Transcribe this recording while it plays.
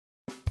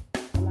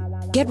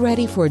Get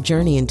ready for a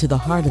journey into the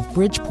heart of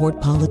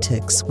Bridgeport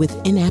politics with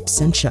In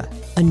Absentia,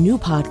 a new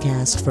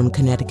podcast from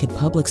Connecticut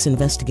Public's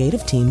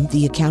investigative team,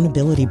 The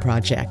Accountability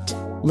Project.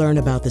 Learn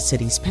about the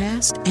city's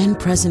past and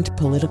present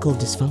political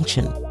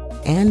dysfunction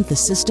and the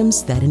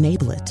systems that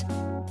enable it.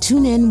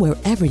 Tune in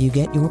wherever you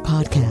get your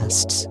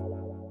podcasts.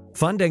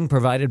 Funding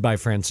provided by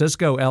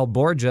Francisco L.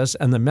 Borges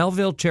and the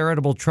Melville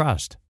Charitable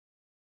Trust.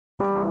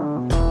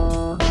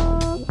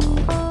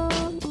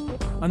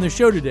 On the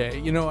show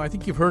today, I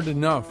think you've heard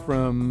enough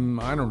from,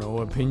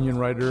 opinion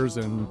writers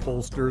and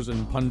pollsters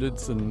and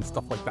pundits and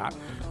stuff like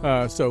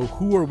that. So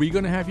who are we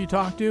going to have you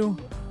talk to?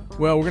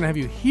 Well, we're going to have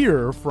you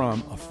hear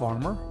from a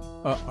farmer,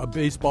 a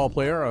baseball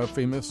player, a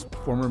famous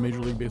former Major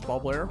League Baseball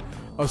player,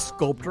 a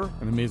sculptor,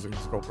 an amazing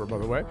sculptor, by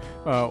the way,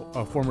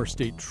 a former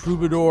state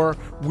troubadour.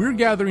 We're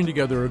gathering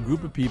together a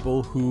group of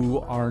people who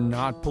are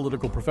not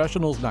political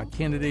professionals, not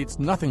candidates,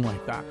 nothing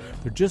like that.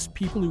 They're just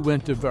people who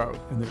went to vote,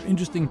 and they're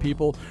interesting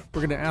people.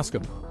 We're going to ask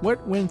them,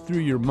 what went through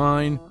your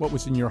mind? What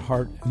was in your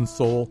heart and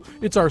soul?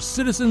 It's our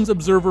Citizens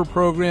Observer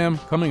program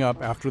coming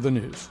up after the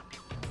news.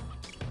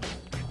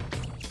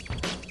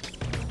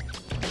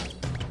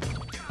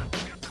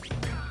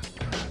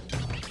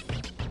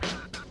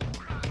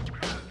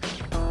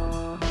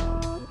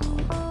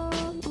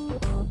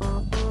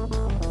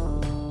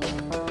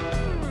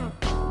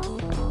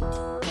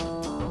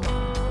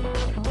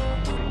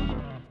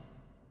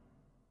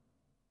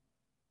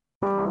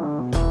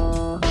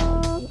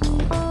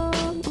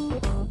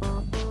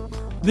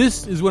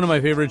 This is one of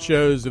my favorite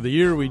shows of the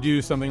year. We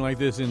do something like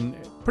this in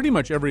pretty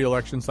much every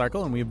election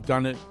cycle, and we've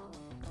done it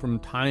from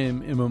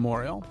time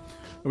immemorial.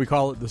 We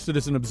call it the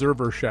Citizen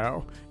Observer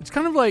Show. It's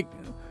kind of like,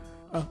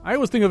 I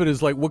always think of it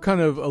as like what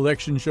kind of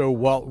election show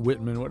Walt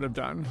Whitman would have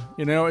done.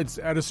 It's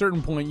at a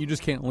certain point, you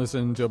just can't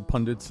listen to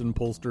pundits and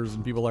pollsters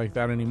and people like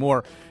that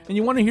anymore. And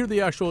you want to hear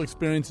the actual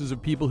experiences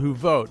of people who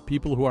vote,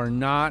 people who are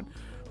not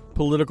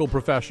political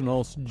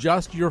professionals,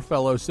 just your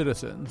fellow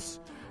citizens.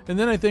 And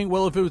then I think,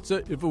 well, if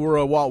it were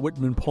a Walt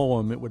Whitman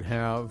poem, it would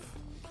have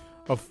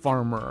a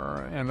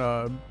farmer and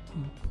a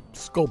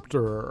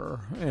sculptor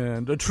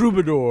and a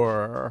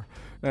troubadour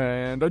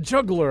and a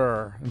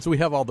juggler. And so we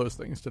have all those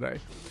things today.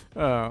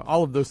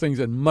 All of those things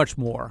and much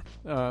more.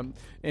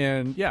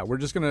 We're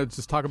just going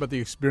to talk about the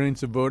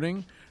experience of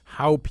voting,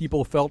 how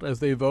people felt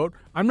as they vote.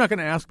 I'm not going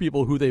to ask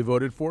people who they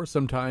voted for.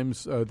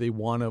 Sometimes they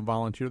want to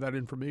volunteer that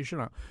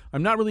information.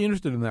 I'm not really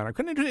interested in that. I'm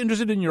kind of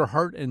interested in your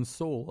heart and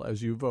soul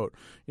as you vote.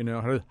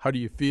 How do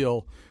you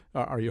feel?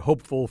 Are you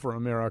hopeful for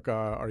America?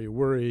 Are you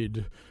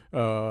worried?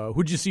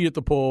 Who'd you see at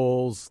the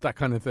polls? That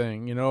kind of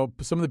thing.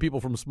 Some of the people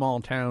from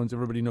small towns,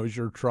 everybody knows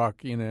your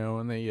truck,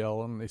 and they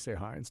yell and they say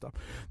hi and stuff.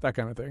 That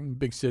kind of thing.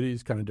 Big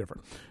cities, kind of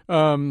different.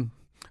 I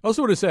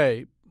also want to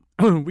say,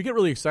 we get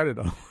really excited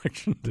on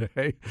Election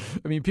Day.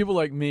 I mean, people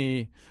like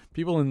me,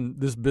 people in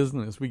this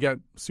business, we get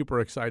super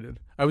excited.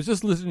 I was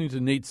just listening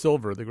to Nate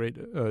Silver, the great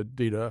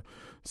data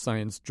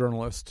science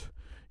journalist.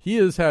 He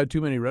has had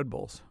too many Red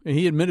Bulls, and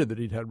he admitted that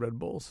he'd had Red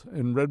Bulls,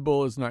 and Red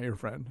Bull is not your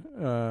friend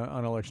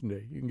on Election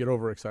Day. You can get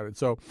overexcited.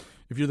 So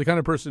if you're the kind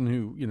of person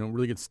who,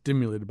 really gets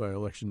stimulated by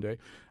Election Day,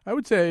 I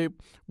would say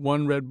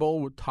one Red Bull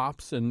with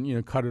tops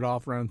and, cut it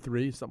off around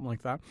 3, something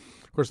like that.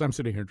 Of course, I'm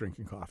sitting here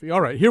drinking coffee.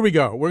 All right, here we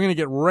go. We're going to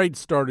get right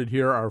started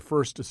here. Our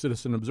first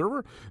Citizen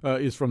Observer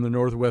is from the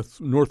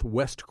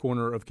northwest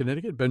corner of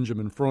Connecticut,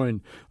 Benjamin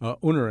Freund,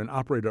 owner and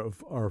operator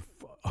of our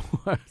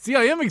see,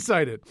 I am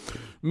excited.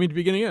 Let me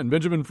begin again.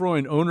 Benjamin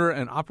Freund, owner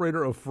and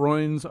operator of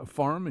Freund's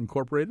Farm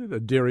Incorporated, a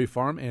dairy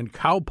farm, and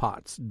cow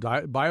pots,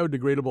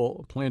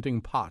 biodegradable planting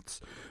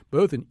pots,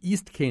 both in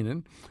East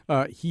Canaan.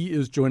 He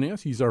is joining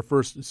us. He's our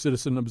first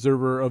Citizen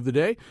Observer of the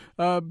day.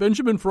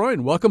 Benjamin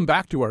Freund, welcome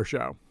back to our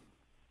show.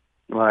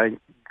 Well,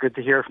 good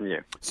to hear from you.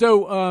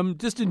 So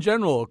just in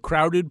general,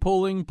 crowded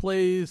polling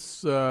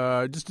place,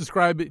 just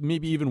describe it,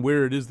 maybe even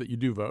where it is that you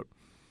do vote.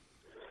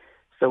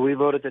 So we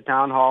voted at the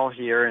town hall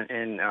here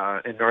in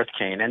North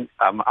Canaan.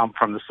 I'm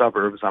from the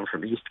suburbs. I'm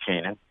from East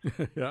Canaan.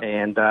 Yeah.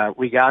 And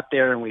we got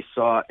there and we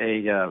saw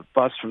a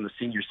bus from the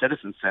Senior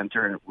Citizen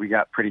Center, and we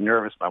got pretty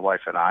nervous, my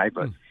wife and I.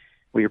 But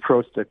we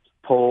approached the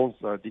polls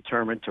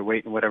determined to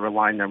wait in whatever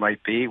line there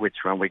might be, which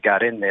when we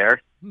got in there,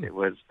 it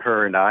was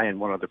her and I and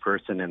one other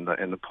person in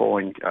the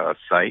polling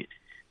site.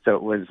 So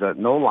it was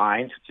no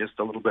lines, just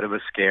a little bit of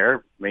a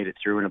scare. Made it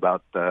through in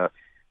about 4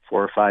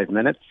 or 5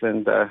 minutes,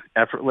 and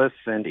effortless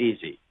and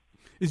easy.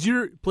 Is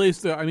your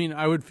place,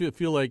 I would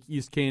feel like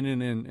East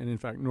Canaan and in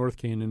fact, North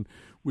Canaan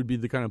would be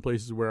the kind of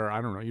places where,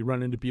 you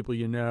run into people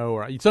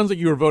or it sounds like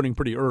you were voting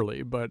pretty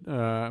early, but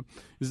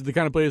is it the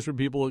kind of place where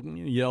people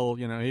yell,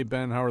 hey,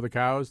 Ben, how are the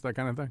cows, that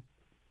kind of thing?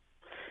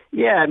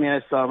 Yeah, I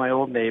saw my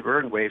old neighbor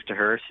and waved to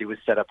her. She was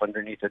set up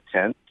underneath a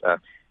tent.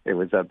 It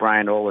was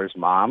Brian Oler's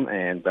mom,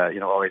 and,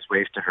 always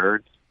waved to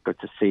her. Good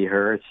to see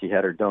her. She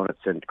had her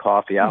donuts and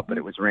coffee out, but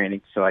it was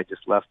raining, so I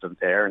just left them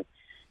there.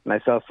 And I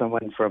saw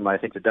someone from, I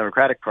think, the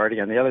Democratic Party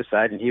on the other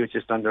side, and he was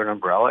just under an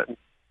umbrella. And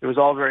it was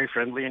all very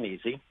friendly and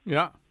easy.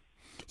 Yeah.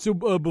 So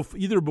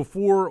either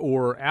before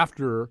or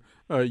after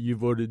you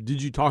voted,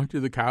 did you talk to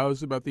the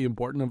cows about the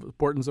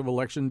importance of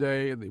Election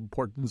Day and the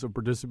importance of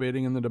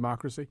participating in the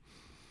democracy?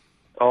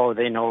 Oh,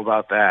 they know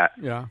about that.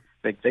 Yeah.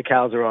 The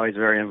cows are always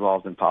very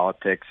involved in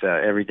politics.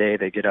 Every day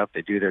they get up,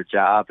 they do their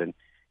job, and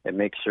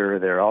make sure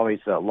they're always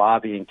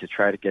lobbying to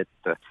try to get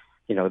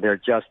their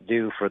just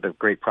due for the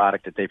great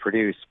product that they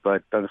produce.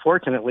 But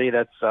unfortunately,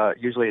 that's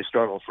usually a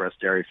struggle for us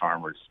dairy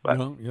farmers. But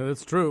yeah,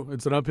 that's true.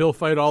 It's an uphill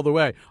fight all the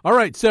way. All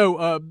right,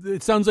 so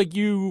it sounds like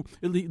you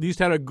at least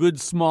had a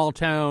good small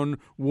town,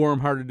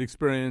 warm-hearted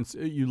experience.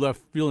 You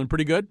left feeling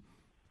pretty good?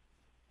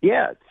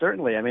 Yeah,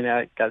 certainly. I mean,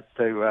 I got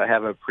to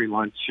have a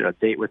pre-lunch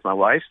date with my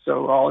wife,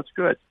 so all is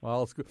good.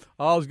 All is good.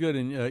 All is good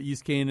in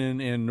East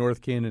Canaan and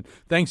North Canaan.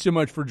 Thanks so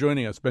much for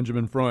joining us,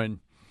 Benjamin Freund.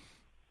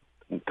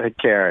 Take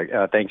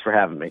care. Thanks for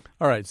having me.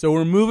 All right, so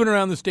we're moving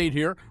around the state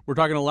here. We're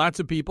talking to lots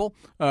of people.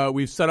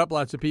 We've set up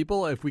lots of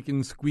people. If we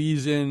can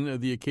squeeze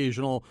in the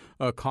occasional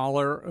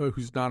caller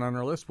who's not on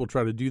our list, we'll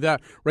try to do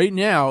that. Right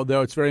now,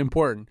 though, it's very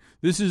important.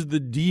 This is the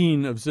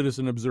Dean of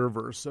Citizen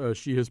Observers.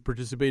 She has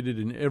participated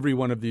in every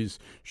one of these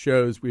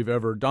shows we've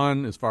ever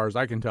done, as far as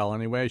I can tell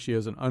anyway. She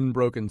has an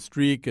unbroken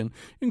streak, and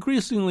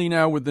increasingly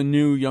now with the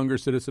new younger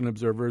Citizen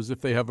Observers,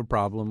 if they have a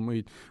problem,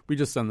 we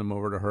just send them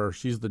over to her.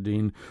 She's the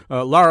Dean.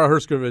 Lara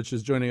Herskovich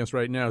is joining us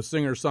right now,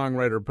 singer,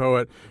 songwriter,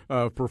 poet,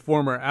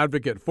 performer,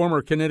 advocate,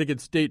 former Connecticut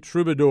State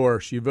troubadour.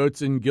 She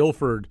votes in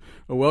Guilford.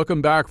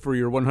 Welcome back for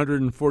your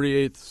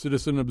 148th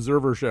Citizen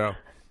Observer show.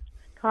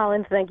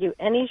 Colin, thank you.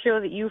 Any show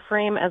that you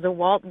frame as a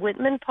Walt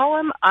Whitman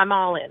poem, I'm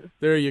all in.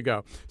 There you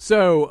go.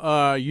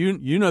 So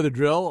you know the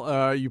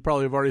drill. You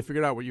probably have already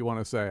figured out what you want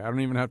to say. I don't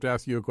even have to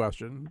ask you a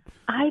question.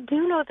 I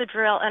do know the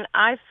drill, and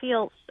I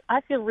feel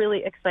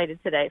really excited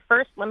today.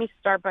 First, let me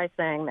start by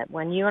saying that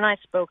when you and I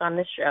spoke on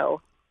this show,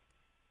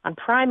 on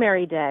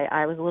primary day,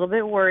 I was a little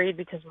bit worried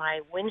because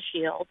my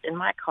windshield in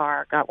my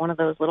car got one of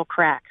those little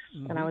cracks,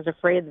 and I was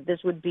afraid that this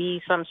would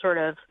be some sort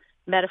of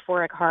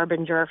metaphoric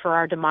harbinger for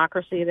our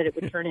democracy, that it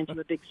would turn into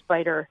a big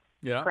spider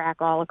crack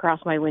all across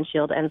my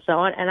windshield and so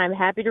on. And I'm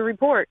happy to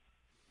report,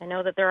 I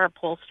know that there are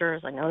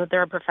pollsters, I know that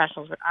there are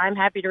professionals, but I'm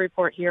happy to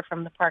report here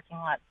from the parking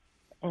lot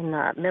in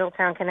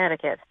Middletown,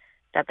 Connecticut,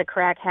 that the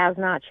crack has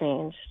not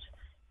changed.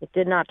 It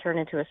did not turn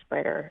into a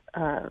spider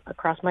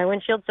across my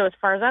windshield. So as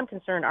far as I'm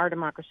concerned, our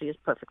democracy is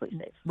perfectly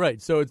safe.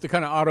 Right. So it's the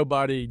kind of auto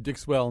body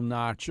Dixwell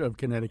notch of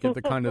Connecticut,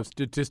 the kind of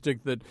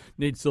statistic that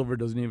Nate Silver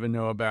doesn't even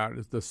know about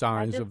is the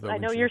size of the windshield. I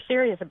know you're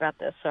serious about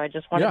this, so I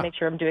just want to make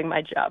sure I'm doing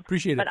my job.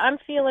 Appreciate it. But I'm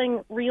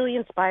feeling really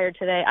inspired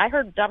today. I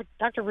heard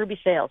Dr. Ruby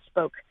Sales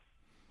spoke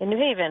in New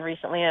Haven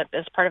recently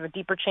as part of a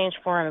Deeper Change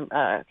Forum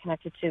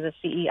connected to the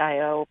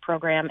CEIO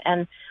program.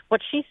 And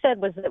what she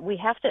said was that we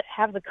have to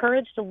have the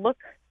courage to look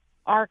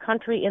our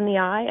country in the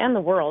eye, and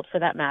the world for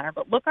that matter,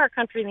 but look our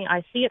country in the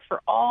eye, see it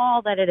for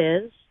all that it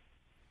is,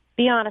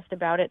 be honest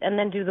about it, and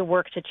then do the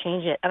work to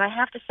change it. And I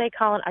have to say,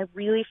 Colin, I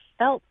really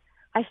felt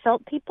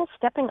people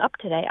stepping up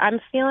today. I'm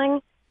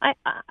feeling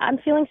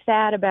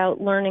sad about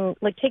learning,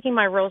 like taking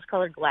my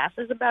rose-colored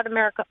glasses about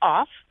America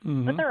off,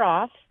 but they're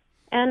off.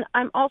 And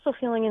I'm also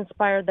feeling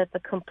inspired that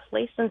the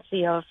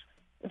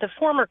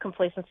former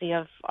complacency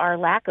of our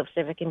lack of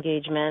civic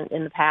engagement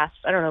in the past,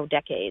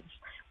 decades,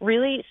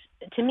 really,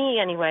 to me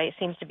anyway,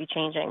 seems to be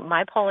changing.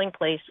 My polling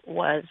place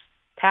was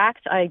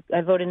packed. I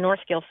voted North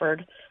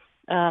Guilford.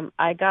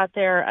 I got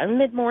there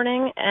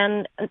mid-morning,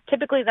 and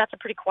typically that's a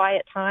pretty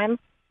quiet time.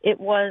 It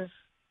was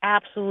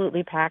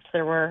absolutely packed.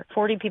 There were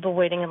 40 people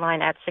waiting in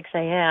line at 6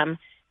 a.m.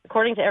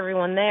 According to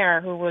everyone there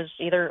who was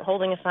either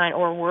holding a sign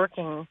or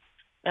working,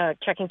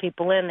 checking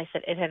people in, they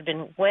said it had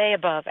been way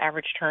above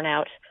average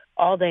turnout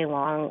all day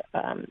long.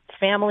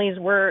 Families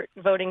were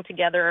voting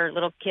together,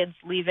 little kids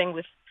leaving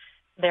with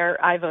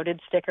their I voted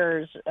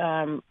stickers,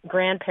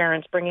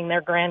 grandparents bringing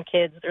their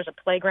grandkids. There's a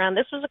playground.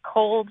 This was a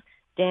cold,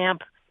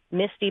 damp,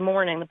 misty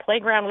morning. The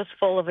playground was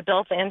full of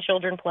adults and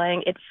children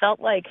playing. It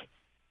felt like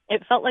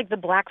the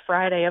Black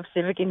Friday of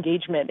civic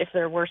engagement, if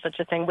there were such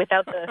a thing,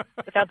 without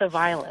the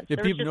violence.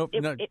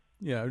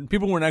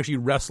 People weren't actually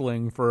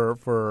wrestling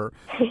for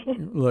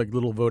like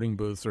little voting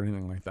booths or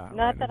anything like that.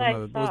 Not that I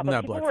saw,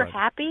 but people were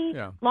happy.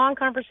 Yeah. Long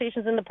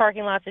conversations in the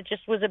parking lots. It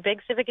just was a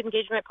big civic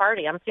engagement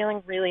party. I'm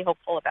feeling really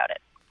hopeful about it.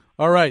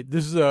 All right.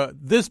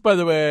 This, by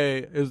the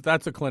way,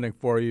 that's a clinic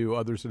for you,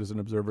 other Citizen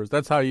Observers.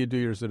 That's how you do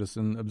your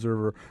Citizen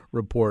Observer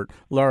report.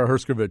 Lara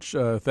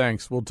Herskovich,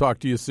 thanks. We'll talk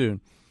to you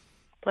soon.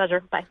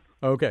 Pleasure. Bye.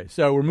 Okay,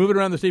 so we're moving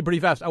around the state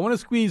pretty fast. I want to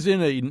squeeze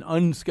in an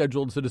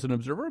unscheduled Citizen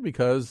Observer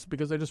because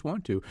I just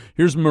want to.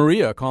 Here's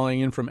Maria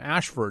calling in from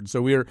Ashford.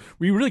 So we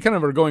really kind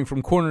of are going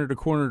from corner to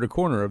corner to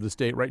corner of the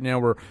state. Right now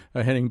we're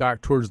heading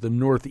back towards the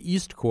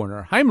northeast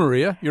corner. Hi,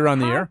 Maria. You're on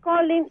the air.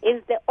 Colin,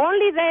 it's the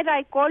only day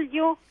I call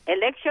you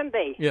election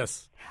day.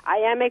 Yes. I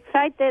am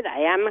excited. I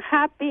am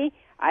happy.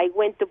 I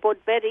went to vote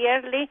very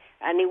early,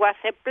 and it was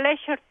a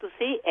pleasure to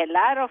see a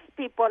lot of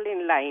people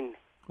in line.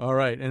 All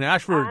right, and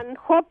Ashford. I'm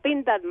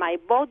hoping that my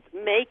vote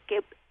make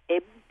a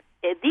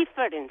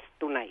difference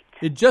tonight.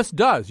 It just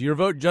does. Your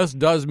vote just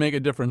does make a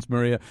difference,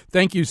 Maria.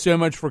 Thank you so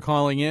much for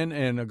calling in,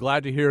 and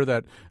glad to hear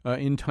that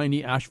in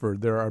tiny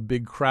Ashford there are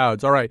big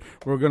crowds. All right,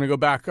 we're going to go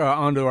back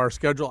onto our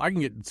schedule. I can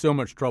get in so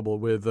much trouble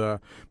with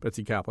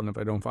Betsy Kaplan if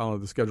I don't follow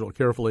the schedule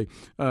carefully.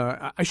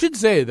 I should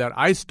say that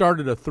I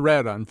started a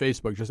thread on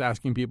Facebook just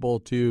asking people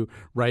to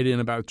write in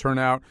about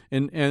turnout,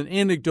 and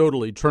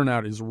anecdotally,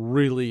 turnout is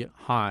really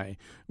high.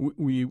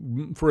 We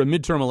for a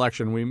midterm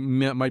election, we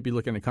might be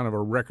looking at kind of a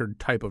record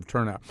type of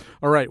turnout.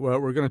 All right, well,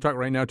 we're going to talk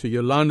right now to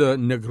Yolanda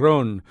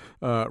Negron,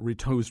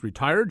 who's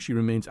retired. She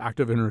remains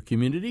active in her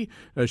community.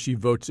 She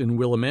votes in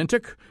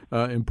Willimantic.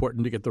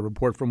 Important to get the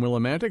report from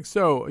Willimantic.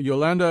 So,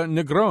 Yolanda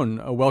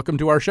Negron, welcome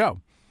to our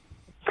show.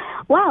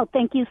 Wow,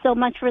 thank you so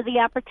much for the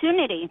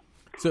opportunity.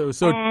 So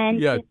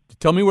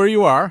tell me where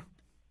you are.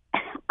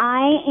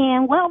 I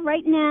am,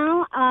 right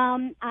now,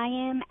 I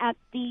am at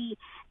the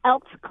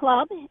Elks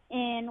Club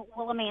in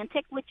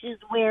Willimantic, which is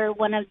where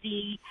one of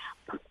the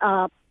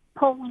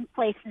polling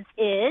places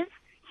is.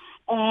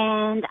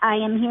 And I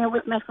am here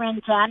with my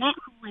friend Janet,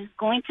 who is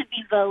going to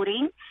be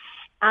voting.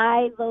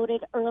 I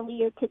voted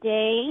earlier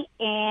today,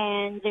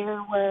 and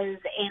there was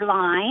a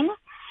line.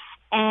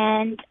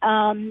 And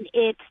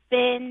it's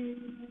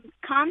been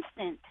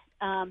constant,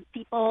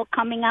 people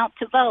coming out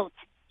to vote.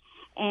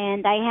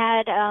 And I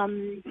had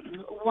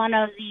one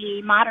of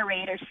the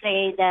moderators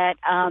say that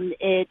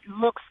it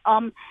looks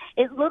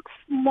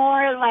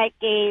more like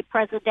a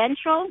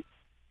presidential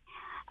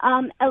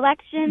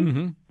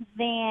election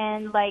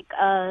than like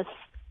a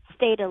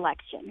state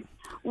election,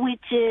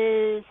 which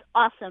is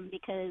awesome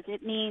because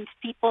it means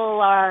people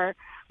are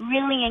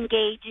really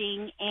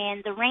engaging,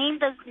 and the rain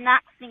does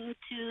not seem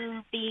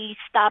to be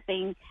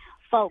stopping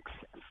folks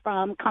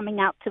from coming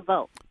out to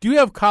vote. Do you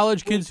have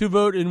college kids who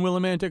vote in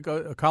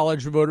Willimantic,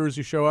 college voters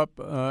who show up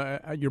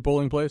at your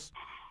polling place?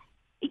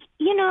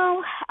 You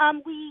know,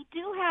 we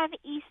do have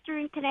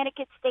Eastern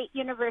Connecticut State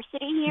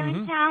University here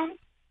in town.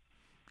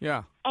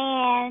 Yeah.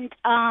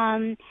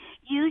 And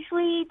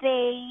usually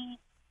they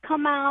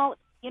come out,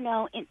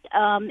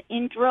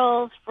 in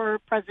droves for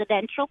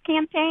presidential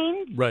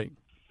campaigns. Right.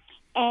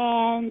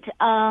 And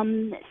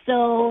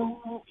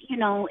so,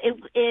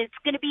 it's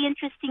going to be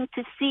interesting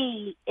to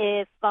see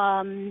if,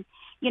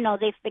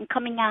 they've been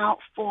coming out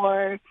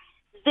for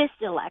this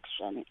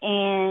election.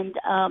 And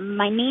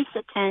my niece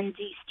attends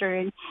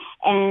Eastern,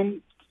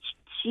 and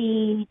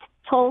she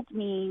told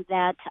me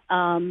that,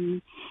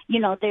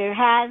 there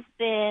has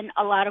been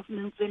a lot of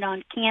movement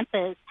on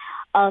campus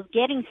of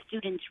getting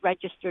students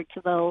registered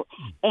to vote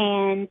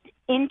and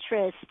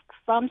interest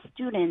from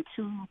students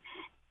who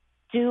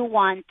do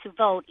want to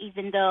vote,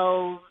 even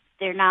though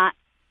they're not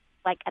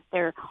like at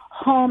their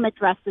home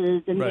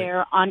addresses and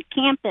they're on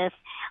campus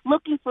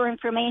looking for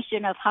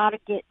information of how to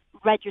get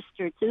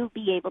registered to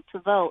be able to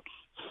vote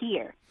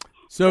here.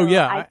 So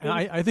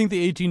I think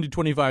the 18 to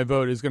 25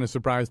 vote is going to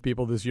surprise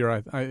people this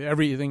year.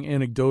 Everything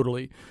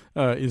anecdotally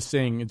is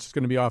saying it's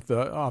going to be off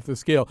the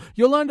scale.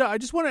 Yolanda, I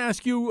just want to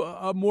ask you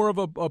more of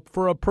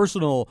a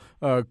personal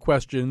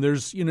question.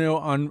 There's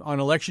on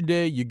election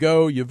day you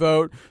go, you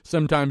vote.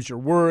 Sometimes you're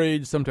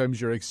worried, sometimes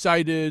you're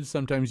excited,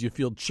 sometimes you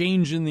feel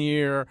change in the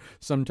air,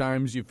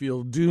 sometimes you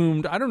feel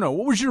doomed. I don't know.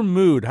 What was your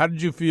mood? How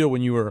did you feel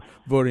when you were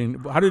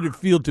voting? How did it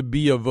feel to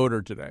be a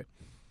voter today?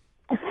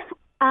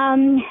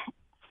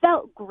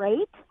 Felt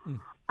great.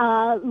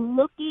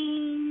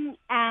 Looking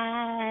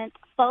at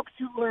folks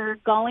who were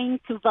going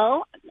to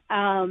vote,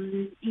 I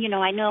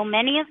know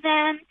many of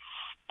them,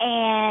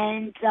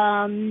 and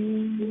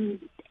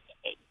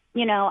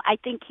I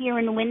think here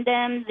in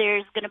Windham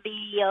there's going to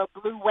be a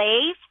blue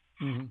wave,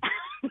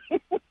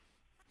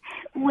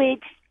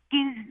 which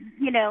gives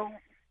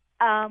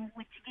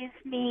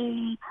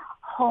me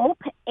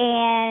hope.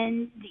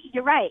 And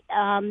you're right,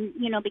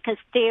 because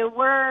there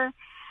were.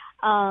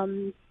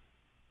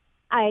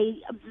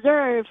 I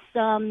observed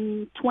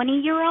some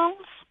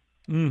 20-year-olds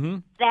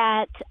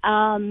that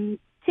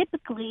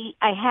typically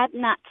I had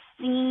not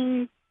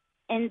seen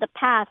in the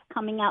past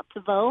coming out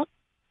to vote,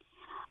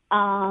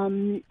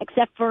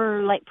 except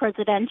for like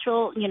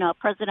presidential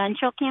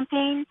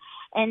campaign.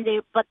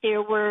 But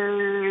there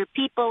were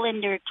people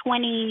in their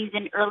 20s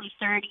and early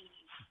 30s.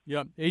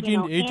 Yeah,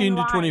 18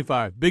 to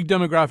 25. Big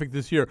demographic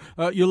this year.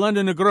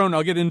 Yolanda Negron,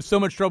 I'll get in so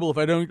mumuch trouble if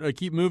I don't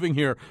keep moving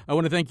here. I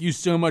want to thank you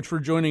so much for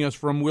joining us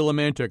from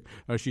Willimantic.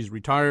 She's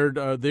retired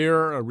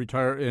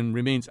and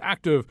remains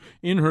active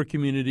in her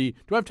community.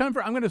 Do I have time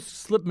I'm going to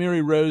slip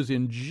Mary Rose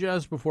in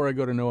just before I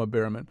go to Noah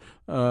Behrman.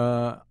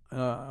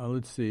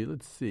 Let's see.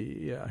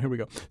 Yeah, here we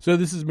go. So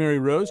this is Mary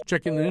Rose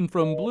checking in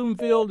from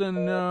Bloomfield,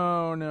 and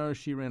no,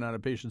 she ran out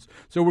of patience.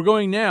 So we're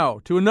going now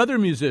to another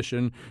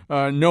musician,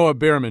 Noah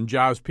Behrman,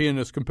 jazz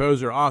pianist,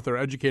 composer, author,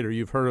 educator.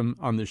 You've heard him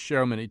on this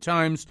show many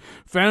times.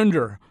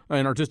 Founder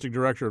and artistic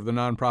director of the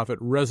nonprofit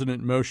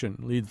Resonant Motion,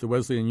 leads the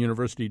Wesleyan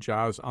University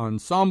Jazz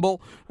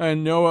Ensemble,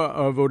 and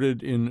Noah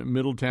voted in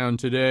Middletown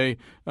today.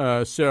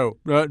 So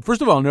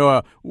first of all,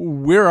 Noah,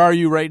 where are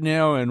you right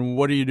now, and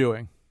what are you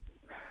doing?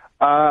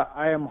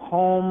 I am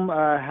home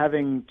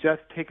having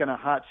just taken a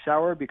hot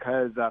shower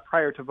because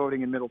prior to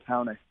voting in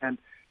Middletown, I spent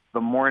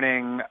the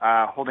morning,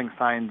 holding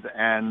signs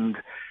and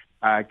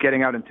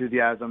getting out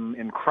enthusiasm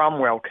in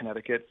Cromwell,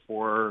 Connecticut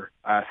for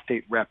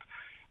state rep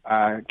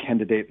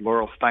candidate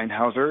Laurel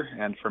Steinhauser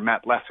and for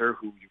Matt Lesser,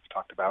 who you've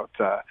talked about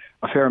a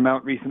fair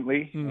amount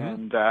recently.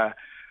 Mm-hmm.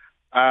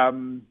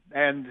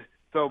 And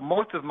so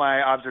most of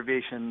my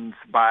observations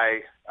by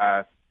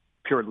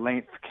pure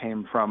length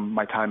came from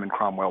my time in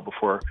Cromwell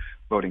before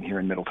voting here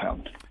in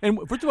Middletown. And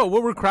first of all,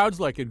 what were crowds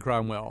like in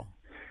Cromwell?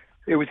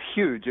 It was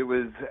huge. It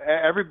was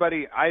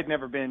everybody. I had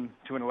never been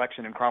to an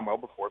election in Cromwell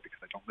before because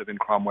I don't live in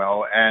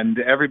Cromwell, and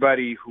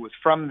everybody who was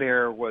from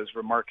there was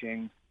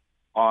remarking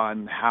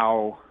on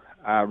how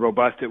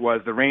robust it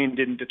was. The rain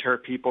didn't deter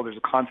people. There's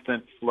a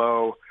constant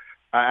flow.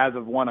 As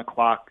of 1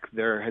 o'clock,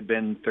 there had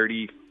been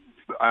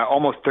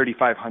almost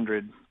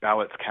 3,500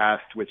 ballots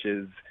cast, which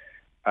is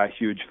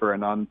huge for a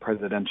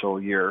non-presidential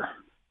year.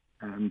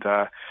 And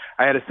I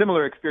had a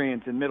similar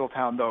experience in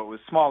Middletown, though it was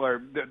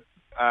smaller.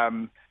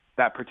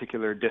 That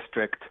particular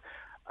district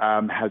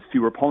has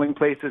fewer polling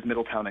places.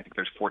 Middletown, I think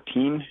there's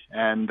 14,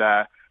 and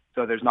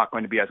so there's not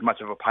going to be as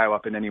much of a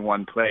pileup in any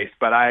one place.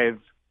 But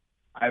I've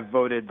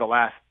voted the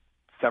last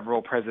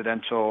several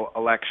presidential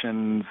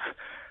elections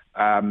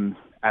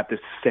at this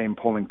same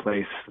polling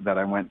place that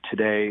I went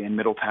today in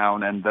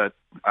Middletown, and the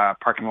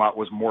parking lot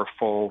was more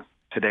full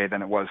today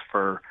than it was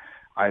for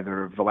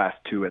either of the last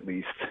two, at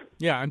least.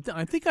 Yeah,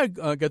 I think I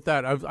get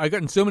that. I've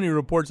gotten so many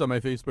reports on my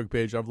Facebook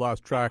page, I've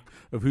lost track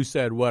of who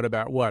said what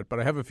about what.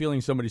 But I have a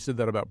feeling somebody said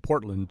that about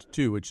Portland,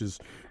 too, which is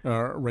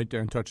right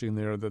down touching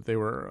there, that they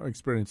were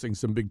experiencing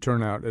some big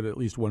turnout at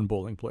least one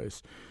polling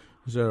place.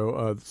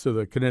 So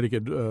the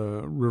Connecticut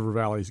River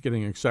Valley is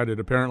getting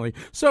excited, apparently.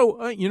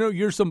 So,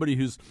 you're somebody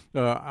who's,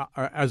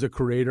 as a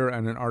creator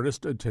and an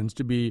artist, tends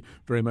to be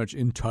very much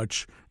in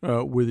touch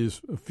with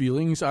his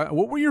feelings.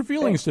 What were your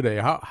feelings today?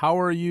 How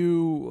are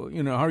you,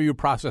 how are you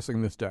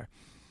processing this day?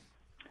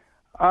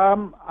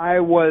 I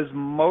was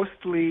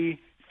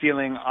mostly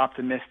feeling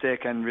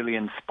optimistic and really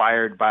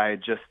inspired by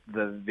just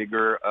the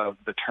vigor of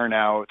the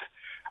turnout.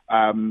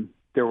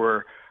 There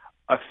were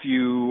a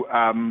few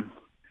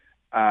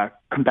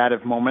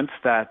combative moments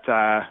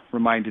that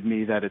reminded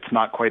me that it's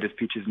not quite as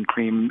peaches and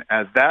cream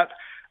as that.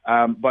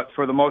 But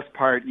for the most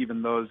part,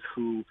 even those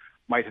who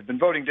might have been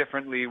voting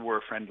differently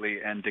were friendly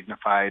and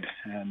dignified.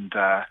 And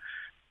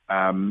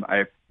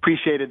I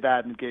appreciated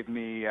that, and it gave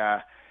me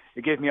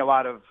a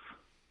lot of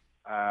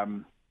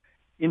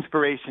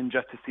inspiration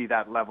just to see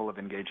that level of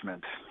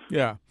engagement.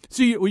 Yeah.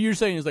 See, what you're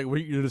saying is like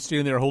you're just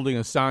standing there holding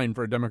a sign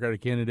for a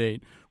Democratic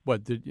candidate.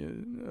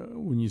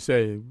 When you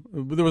say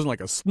there wasn't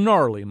like a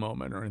snarly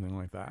moment or anything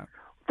like that?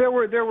 There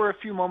were a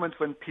few moments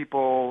when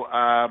people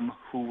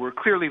who were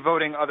clearly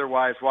voting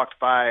otherwise walked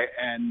by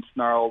and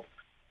snarled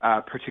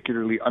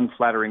particularly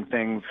unflattering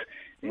things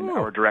in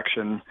our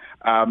direction.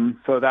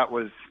 So that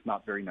was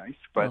not very nice.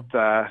 But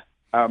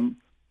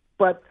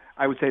but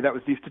I would say that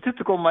was the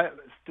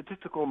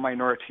statistical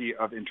minority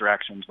of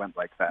interactions went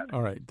like that.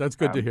 All right. That's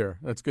good to hear.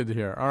 That's good to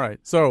hear. All right.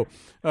 So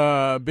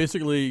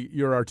basically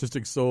your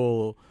artistic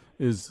soul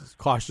is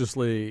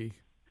cautiously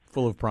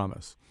full of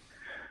promise.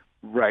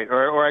 Right.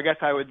 Or I guess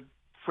I would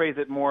phrase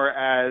it more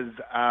as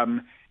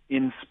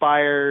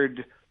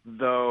inspired,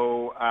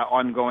 though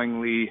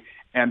ongoingly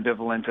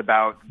ambivalent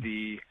about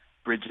the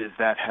bridges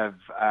that have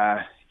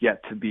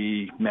yet to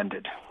be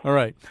mended. All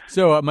right.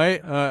 So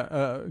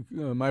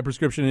my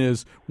prescription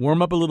is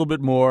warm up a little bit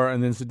more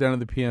and then sit down at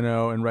the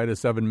piano and write a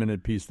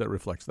 7-minute piece that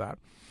reflects that.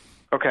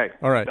 Okay.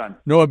 All right. Done.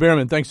 Noah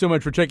Behrman, thanks so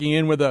much for checking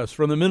in with us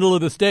from the middle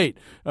of the state,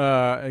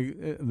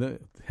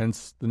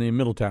 hence the name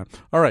Middletown.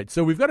 All right.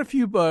 So we've got a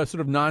few sort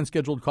of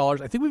non-scheduled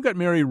callers. I think we've got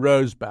Mary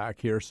Rose back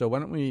here. So why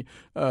don't we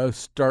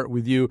start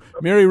with you.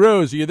 Mary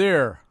Rose, are you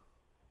there?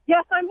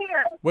 Yes, I'm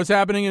here. What's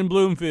happening in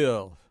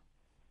Bloomfield?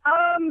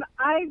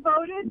 I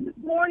voted this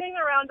morning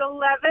around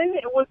 11.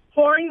 It was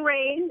pouring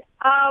rain.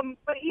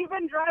 But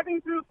even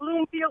driving through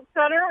Bloomfield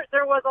Center,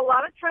 there was a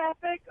lot of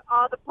traffic.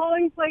 The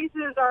polling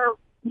places are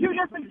two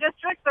different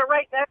districts. They're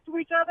right next to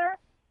each other.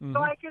 Mm-hmm.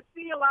 So I could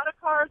see a lot of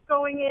cars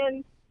going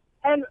in.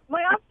 And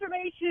my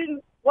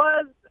observation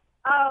was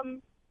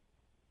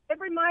it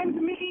reminds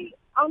me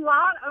a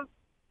lot of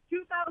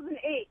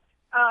 2008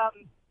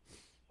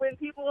 when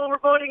people were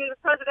voting in the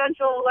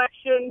presidential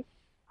election.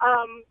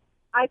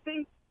 I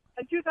think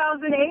in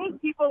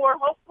 2008, people were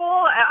hopeful.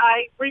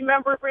 I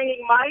remember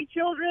bringing my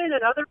children,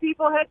 and other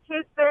people had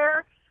kids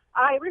there.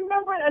 I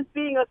remember it as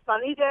being a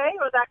sunny day,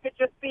 or that could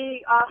just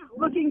be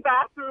looking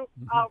back through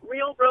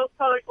real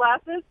rose-colored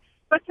glasses.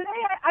 But today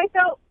I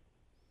felt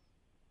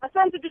a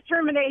sense of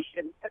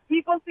determination.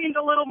 People seemed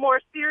a little more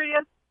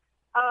serious.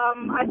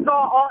 I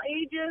saw all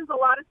ages, a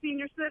lot of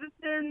senior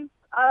citizens,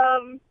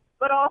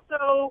 but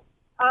also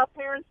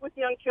parents with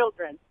young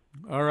children.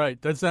 All right.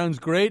 That sounds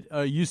great.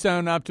 You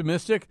sound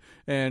optimistic.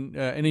 And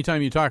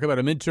anytime you talk about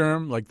a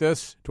midterm like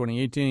this,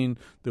 2018,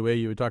 the way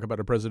you would talk about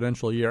a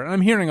presidential year, and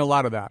I'm hearing a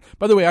lot of that.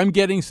 By the way, I'm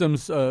getting some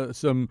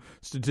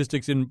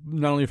statistics in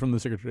not only from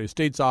the Secretary of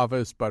State's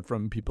office, but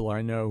from people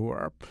I know who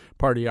are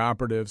party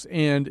operatives.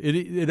 And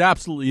it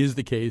absolutely is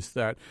the case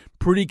that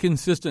pretty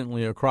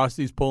consistently across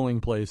these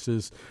polling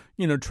places,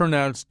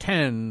 turnout's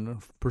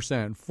 10%,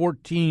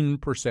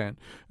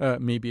 14%,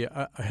 maybe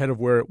ahead of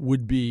where it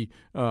would be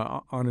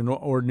on an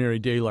ordinary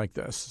day like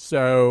this.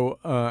 So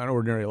an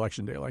ordinary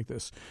election day like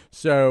this.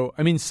 So,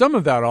 I mean, some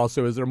of that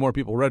also is there are more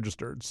people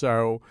registered.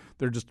 So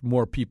there are just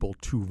more people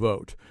to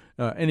vote.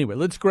 Anyway,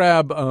 let's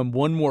grab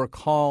one more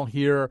call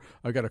here.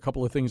 I've got a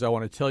couple of things I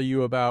want to tell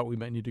you about. We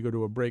might need to go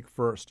to a break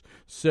first.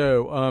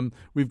 So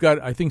we've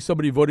got, I think,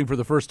 somebody voting for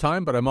the first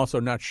time, but I'm also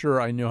not sure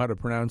I know how to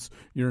pronounce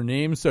your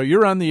name. So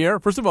you're on the air.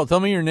 First of all,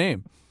 tell me your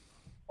name.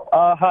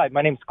 Hi,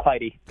 my name's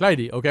Clyde.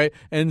 Clyde, okay.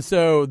 And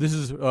so this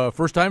is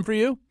first time for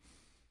you?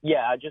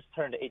 Yeah, I just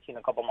turned 18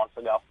 a couple months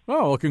ago.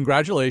 Oh, well,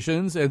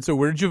 congratulations. And so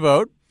where did you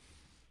vote?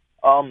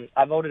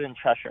 I voted in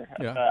Cheshire,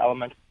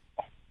 elementary.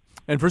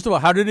 And first of all,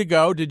 how did it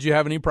go? Did you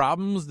have any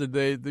problems?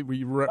 Were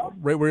you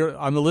right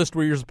on the list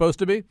where you're supposed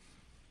to be?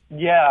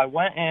 Yeah, I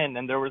went in,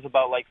 and there was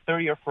about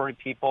 30 or 40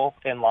 people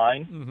in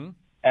line,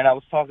 and I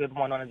was talking to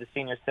one of the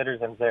senior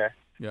citizens there,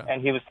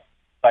 and he was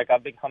like,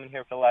 I've been coming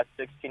here for the last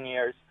 16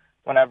 years.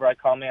 Whenever I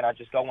come in, I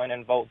just go in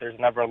and vote. There's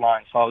never a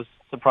line, so I was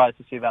surprised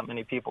to see that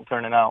many people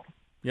turning out.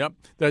 Yep,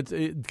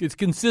 it's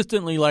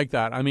consistently like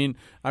that. I mean,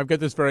 I've got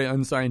this very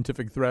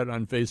unscientific thread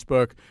on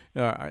Facebook.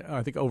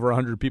 I think over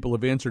 100 people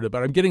have answered it,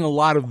 but I'm getting a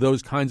lot of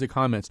those kinds of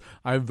comments.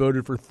 I've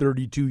voted for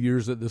 32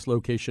 years at this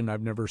location.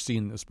 I've never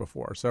seen this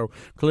before. So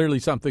clearly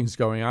something's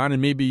going on,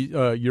 and maybe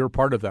you're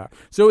part of that.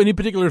 So any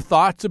particular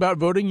thoughts about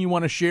voting you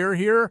want to share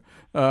here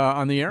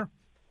on the air?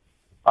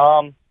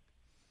 I'm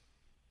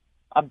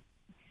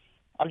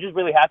just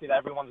really happy that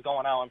everyone's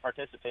going out and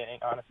participating,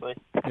 honestly.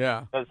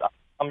 Yeah. Because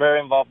I'm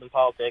very involved in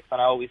politics, and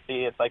I always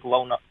see it's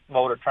low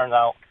voter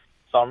turnout.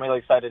 So I'm really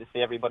excited to see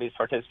everybody's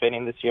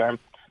participating this year and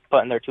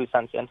putting their 2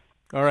 cents in.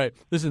 All right.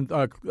 Listen,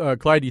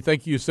 Clyde,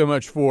 thank you so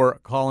much for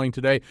calling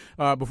today.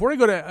 Before I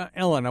go to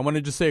Ellen, I want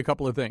to just say a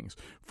couple of things.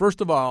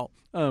 First of all,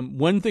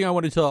 one thing I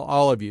want to tell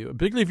all of you,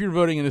 particularly if you're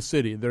voting in a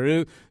city,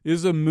 there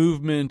is a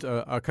movement,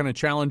 a kind of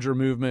challenger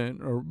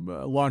movement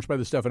launched by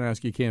the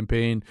Stefanowski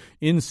campaign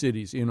in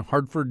cities, in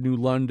Hartford, New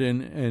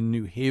London, and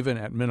New Haven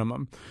at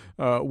minimum,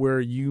 where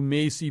you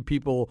may see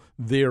people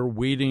there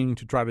waiting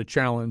to try to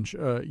challenge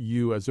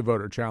you as a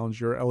voter,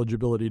 challenge your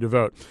eligibility to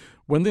vote.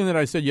 One thing that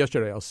I said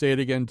yesterday, I'll say it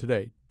again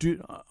today.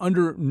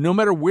 No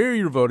matter where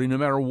you're voting, no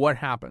matter what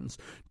happens,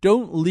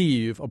 don't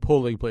leave a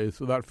polling place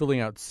without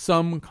filling out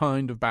some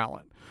kind of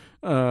ballot.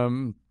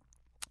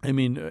 I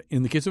mean,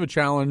 in the case of a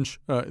challenge,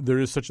 there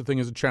is such a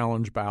thing as a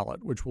challenge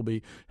ballot, which will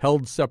be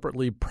held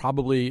separately,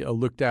 probably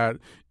looked at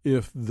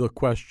if the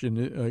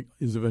question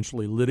is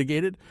eventually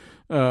litigated.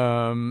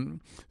 So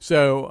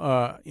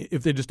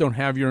if they just don't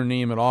have your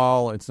name at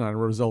all, it's not a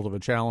result of a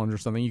challenge or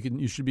something,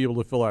 you should be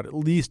able to fill out at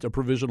least a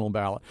provisional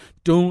ballot.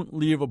 Don't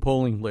leave a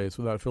polling place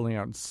without filling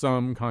out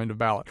some kind of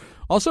ballot.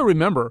 Also,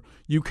 remember,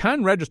 you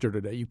can register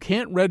today. You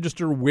can't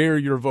register where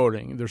you're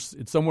voting.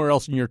 It's somewhere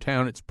else in your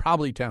town. It's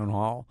probably town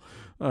hall.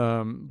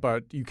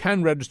 But you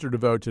can register to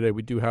vote today.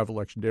 We do have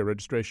Election Day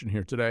registration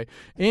here today.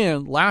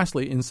 And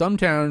lastly, in some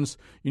towns,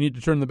 you need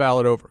to turn the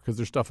ballot over because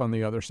there's stuff on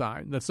the other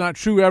side. That's not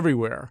true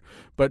everywhere.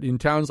 But in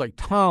towns like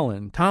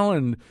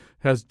Tallinn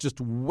has just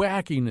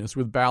wackiness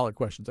with ballot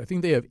questions. I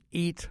think they have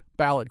 8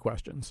 ballot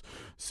questions.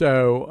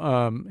 So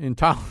in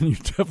Tallinn, you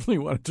definitely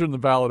want to turn the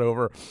ballot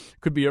over.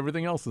 Could be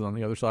everything else is on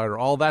the other side, or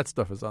all that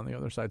stuff is on the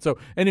other side. So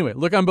anyway,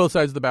 look on both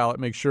sides of the ballot.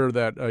 Make sure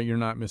that you're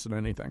not missing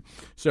anything.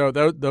 So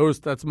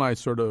that's my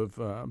sort of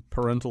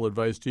parental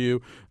advice to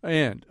you.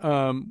 And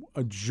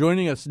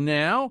joining us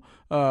now,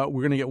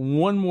 we're going to get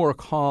one more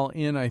call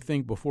in, I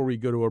think, before we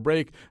go to a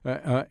break.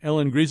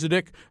 Ellen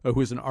Griesedick,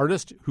 who is an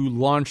artist who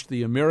launched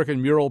the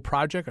American Mural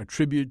Project, a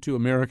tribute to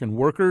American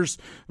workers.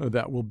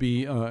 That will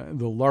be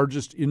the largest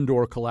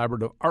indoor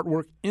collaborative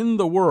artwork in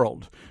the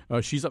world.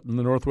 She's up in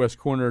the northwest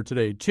corner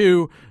today,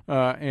 too.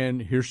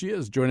 And here she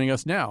is joining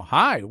us now.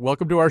 Hi,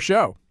 welcome to our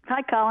show.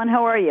 Hi, Colin.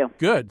 How are you?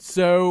 Good.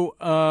 So,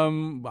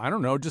 I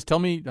don't know. Just tell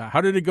me,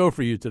 how did it go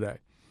for you today?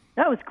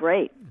 That was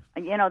great.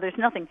 You know, there's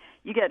nothing.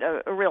 You get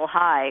a real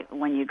high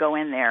when you go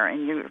in there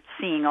and you're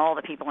seeing all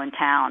the people in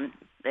town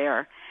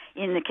there.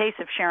 In the case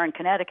of Sharon,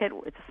 Connecticut,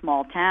 it's a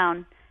small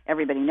town.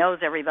 Everybody knows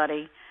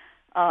everybody.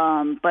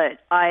 But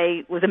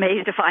I was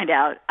amazed to find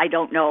out I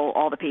don't know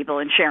all the people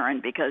in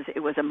Sharon because it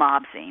was a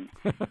mob scene.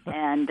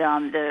 And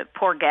the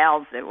poor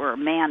gals that were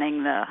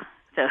manning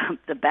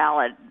the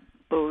ballot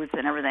booths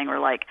and everything were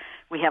like,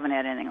 we haven't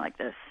had anything like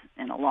this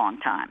in a long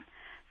time.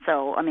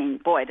 So, I mean,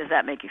 boy, does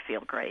that make you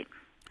feel great.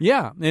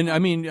 Yeah, and I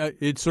mean,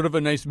 it's sort of a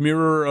nice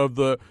mirror of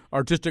the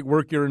artistic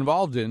work you're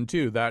involved in,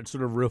 too, that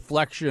sort of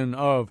reflection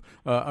of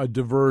a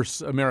diverse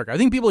America. I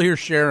think people hear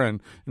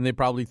Sharon, and they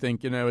probably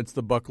think, it's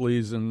the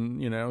Buckleys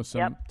and,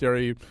 some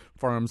dairy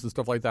farms and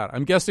stuff like that.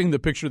 I'm guessing the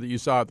picture that you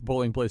saw at the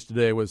polling place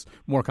today was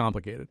more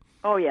complicated.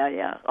 Oh,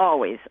 yeah,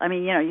 always. I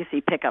mean, you see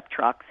pickup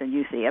trucks, and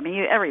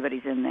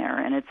everybody's in there,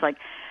 and it's like,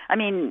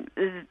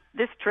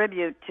 this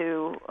tribute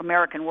to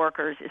American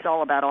workers is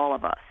all about all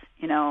of us,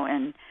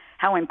 and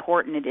how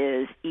important it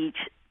is each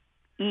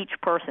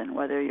person,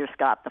 whether you're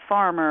Scott the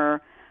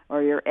farmer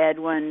or you're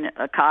Edwin,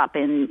 a cop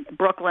in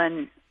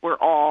Brooklyn, we're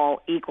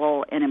all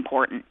equal and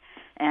important.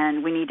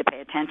 and we need to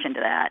pay attention to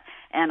that.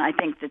 And I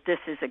think that this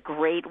is a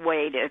great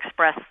way to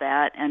express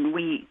that. And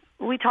we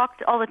talk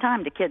all the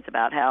time to kids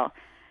about how,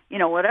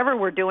 whatever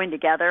we're doing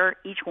together,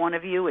 each one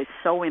of you is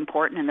so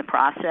important in the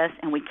process,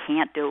 and we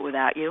can't do it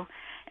without you.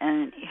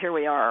 And here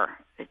we are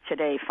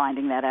today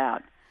finding that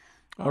out.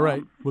 All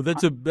right. Well,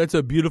 that's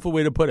a beautiful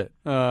way to put it.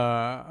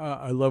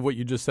 I love what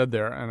you just said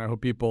there, and I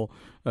hope people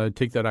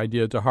take that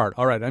idea to heart.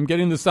 All right. I'm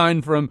getting the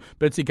sign from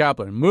Betsy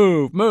Kaplan.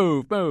 Move,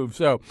 move, move.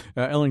 So,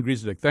 Ellen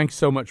Griesdick, thanks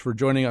so much for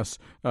joining us,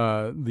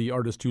 the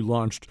artist who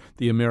launched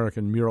the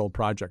American Mural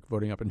Project,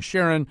 voting up in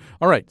Sharon.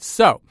 All right.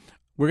 So,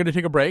 we're going to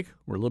take a break.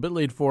 We're a little bit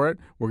late for it.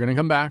 We're going to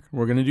come back.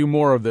 We're going to do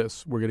more of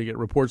this. We're going to get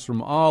reports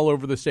from all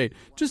over the state.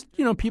 Just,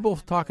 people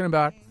talking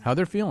about how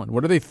they're feeling.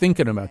 What are they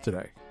thinking about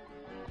today?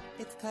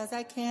 It's 'cause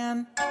I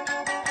can,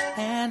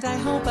 and I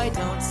hope I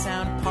don't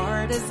sound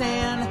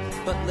partisan.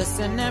 But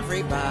listen,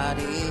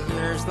 everybody,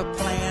 here's the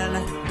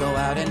plan. Go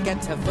out and get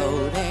to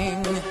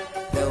voting,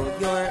 though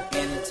your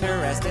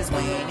interest is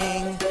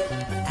waning.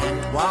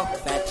 And while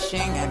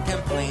fetching and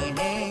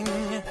complaining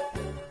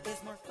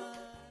is more fun.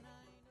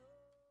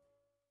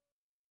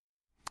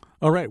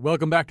 All right,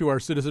 welcome back to our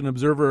Citizen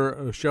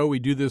Observer show. We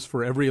do this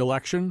for every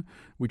election.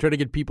 We try to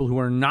get people who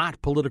are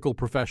not political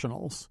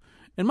professionals.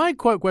 And my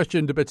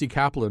question to Betsy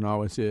Kaplan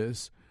always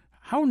is,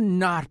 how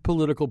not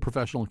political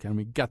professional can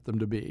we get them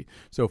to be?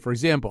 So, for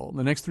example,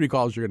 the next three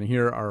calls you're going to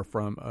hear are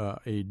from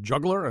a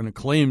juggler, an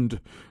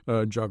acclaimed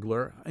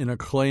juggler, an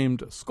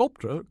acclaimed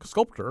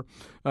sculptor,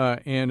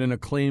 and an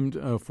acclaimed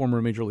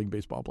former Major League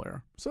Baseball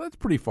player. So that's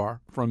pretty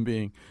far from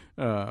being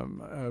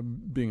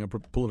a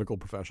political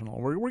professional.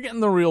 We're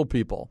getting the real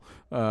people,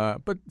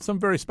 but some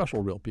very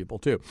special real people,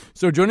 too.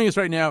 So joining us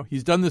right now,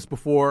 he's done this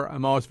before.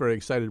 I'm always very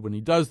excited when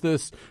he does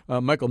this.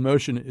 Michael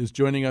Motion is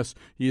joining us.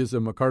 He is a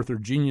MacArthur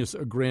Genius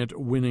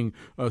Grant-winning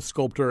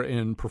sculptor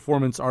and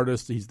performance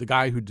artist. He's the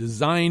guy who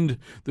designed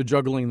the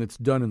juggling that's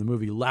done in the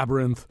movie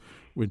Labyrinth,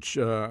 which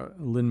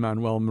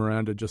Lin-Manuel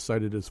Miranda just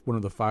cited as one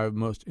of the 5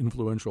 most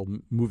influential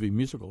movie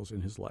musicals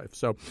in his life.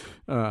 So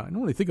I don't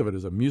really think of it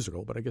as a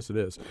musical, but I guess it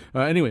is.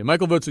 Anyway,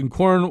 Michael votes in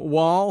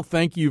Cornwall.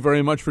 Thank you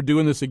very much for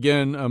doing this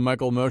again,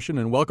 Michael Motion,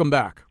 and welcome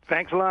back.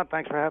 Thanks a lot.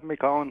 Thanks for having me,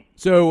 Colin.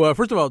 So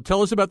first of all,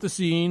 tell us about the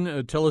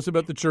scene. Tell us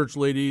about the church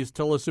ladies.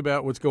 Tell us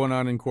about what's going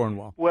on in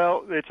Cornwall.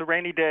 Well, it's a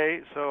rainy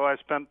day, so I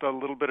spent a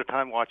little bit of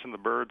time watching the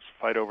birds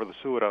fight over the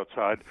suet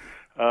outside.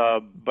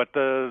 But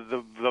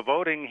the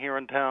voting here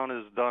in town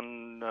is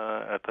done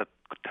at the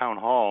town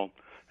hall,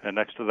 and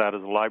next to that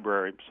is a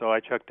library. So I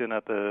checked in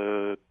at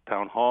the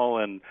town hall,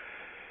 and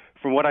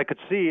from what I could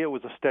see, it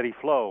was a steady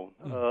flow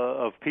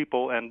of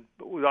people. And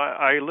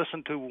I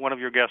listened to one of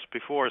your guests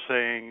before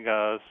saying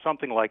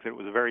something like that it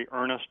was very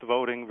earnest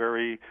voting,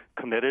 very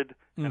committed,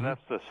 and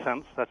that's the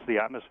sense, that's the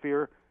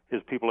atmosphere,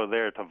 is people are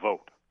there to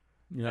vote.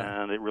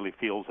 Yeah. And it really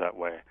feels that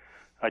way.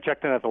 I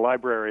checked in at the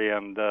library,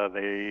 and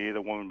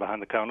the woman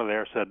behind the counter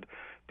there said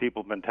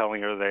people have been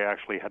telling her they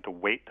actually had to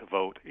wait to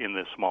vote in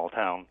this small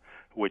town,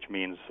 which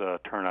means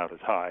turnout is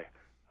high.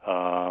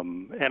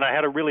 And I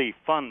had a really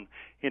fun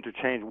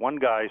interchange. One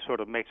guy sort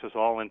of makes us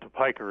all into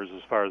pikers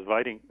as far as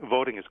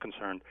voting is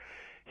concerned.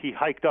 He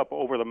hiked up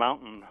over the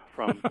mountain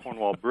from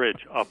Cornwall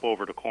Bridge up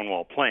over to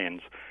Cornwall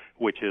Plains,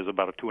 which is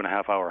about a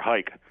 2.5-hour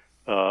hike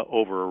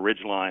over a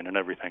ridge line and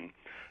everything,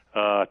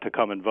 to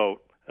come and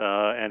vote.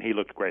 And he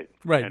looked great.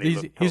 Right. And he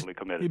looked totally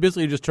committed. He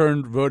basically just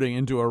turned voting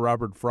into a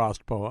Robert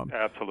Frost poem.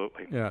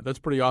 Absolutely. Yeah, that's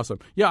pretty awesome.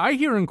 Yeah, I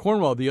hear in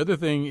Cornwall, the other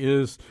thing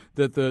is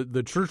that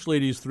the church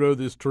ladies throw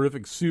this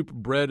terrific soup,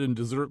 bread, and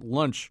dessert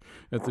lunch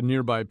at the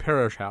nearby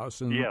parish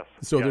house. And yes.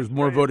 So there's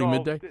more voting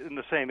midday? In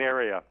the same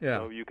area, yeah.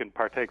 So you can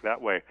partake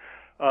that way.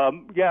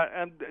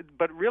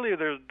 But really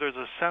there's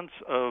a sense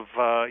of,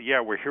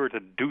 we're here to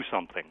do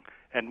something.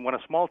 And when a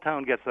small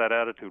town gets that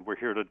attitude, we're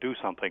here to do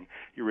something,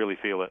 you really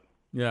feel it.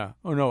 Yeah.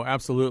 Oh, no,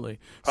 absolutely.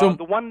 So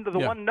the one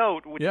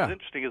note, which is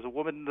interesting, is a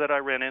woman that I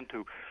ran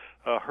into.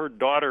 Her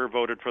daughter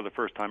voted for the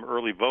first time,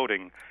 early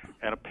voting,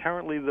 and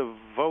apparently the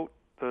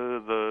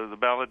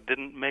ballot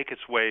didn't make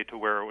its way to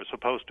where it was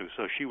supposed to.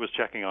 So she was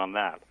checking on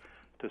that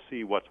to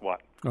see what's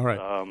what. All right.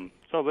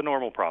 So the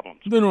normal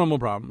problems. The normal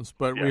problems,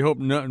 but we hope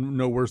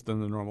no worse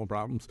than the normal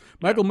problems.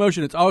 Michael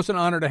Motion, it's always an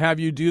honor to have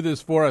you do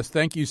this for us.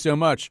 Thank you so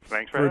much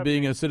for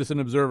being a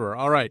citizen observer.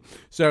 All right.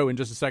 So in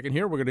just a second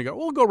here,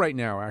 we'll go right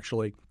now,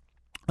 actually.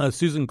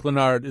 Susan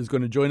Clenard is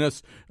going to join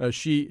us.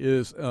 She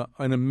is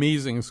an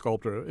amazing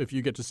sculptor. If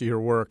you get to see her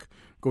work,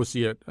 go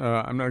see it.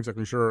 I'm not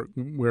exactly sure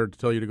where to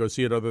tell you to go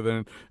see it other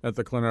than at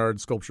the Clenard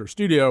Sculpture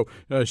Studio.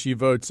 She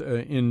votes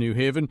in New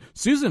Haven.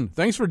 Susan,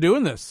 thanks for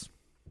doing this.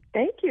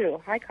 Thank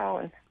you. Hi,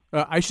 Colin.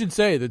 I should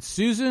say that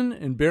Susan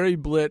and Barry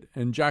Blitt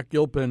and Jack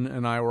Gilpin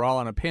and I were all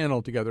on a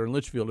panel together in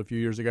Litchfield a few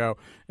years ago,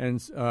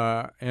 and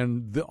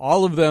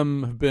all of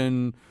them have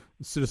been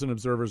citizen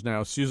observers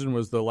now. Susan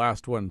was the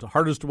last one, the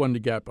hardest one to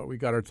get, but we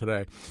got her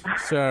today.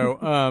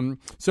 So,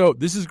 so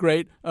this is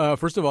great.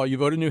 First of all, you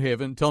voted New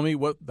Haven. Tell me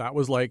what that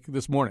was like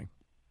this morning.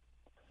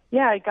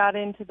 Yeah, I got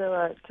into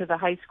the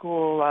high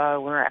school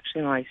where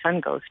actually my son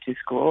goes to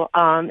school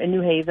in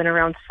New Haven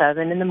around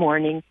 7 in the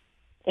morning,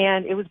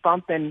 and it was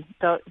bumping.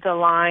 The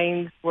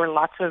lines were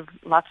lots of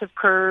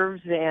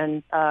curves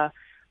and a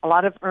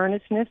lot of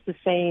earnestness. The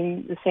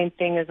same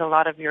thing as a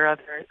lot of your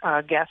other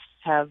guests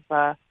have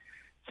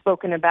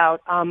spoken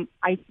about.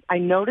 I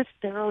noticed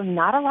there were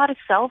not a lot of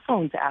cell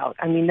phones out.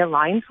 I mean, I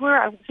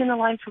was in the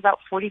line for about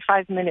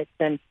 45 minutes,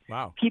 and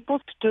wow. People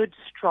stood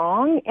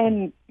strong,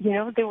 and,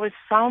 there was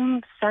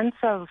some sense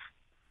of,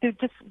 there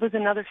just was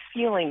another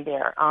feeling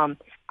there.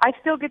 I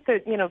still get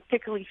the,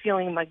 tickly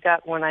feeling in my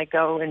gut when I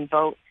go and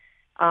vote.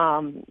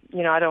 I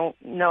don't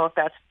know if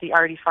that's the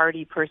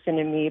arty-farty person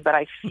in me, but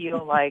I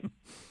feel like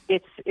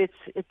it's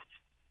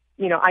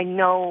I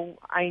know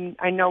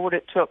what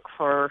it took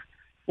for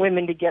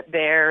women to get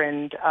there,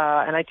 and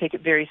I take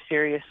it very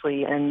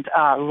seriously. And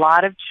a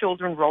lot of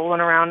children rolling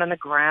around on the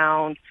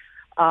ground.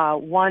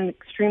 One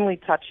extremely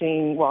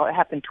touching, well, it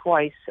happened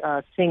twice,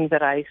 thing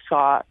that I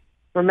saw.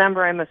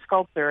 Remember, I'm a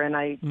sculptor, and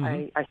I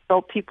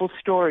sculpt people's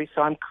stories,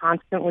 so I'm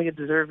constantly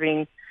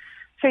observing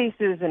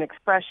faces and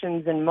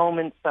expressions and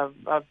moments of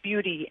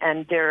beauty.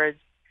 And there is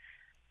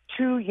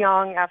two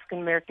young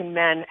African-American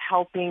men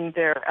helping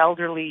their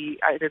elderly,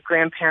 either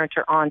grandparent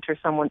or aunt or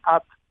someone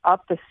up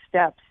the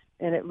steps.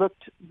 And it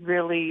looked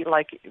really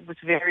like it was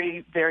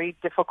very, very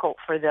difficult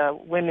for the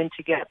women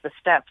to get up the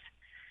steps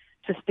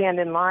to stand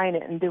in line.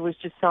 And there was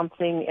just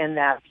something in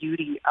that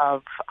beauty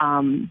of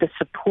the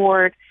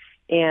support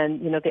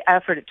and, the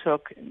effort it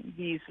took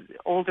these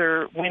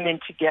older women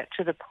to get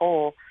to the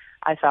poll.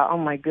 I thought, oh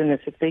my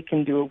goodness, if they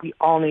can do it, we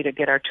all need to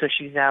get our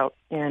tushies out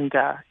and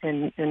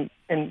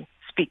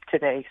speak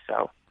today.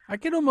 So I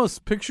can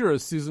almost picture a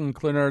Susan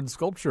Clinard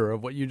sculpture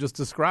of what you just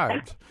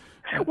described.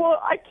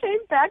 Well, I came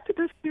back to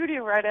the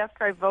studio right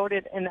after I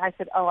voted, and I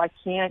said, I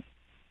can't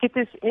get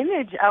this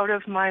image out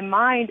of my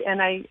mind.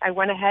 And I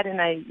went ahead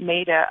and I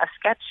made a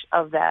sketch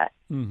of that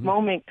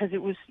moment, because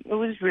it was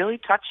really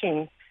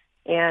touching.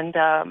 And,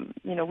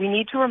 we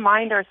need to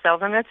remind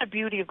ourselves, and that's the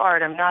beauty of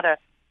art. I'm not a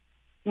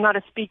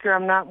speaker.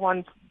 I'm not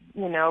one,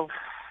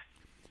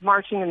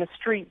 marching in the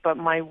street, but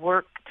my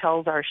work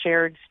tells our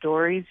shared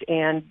stories.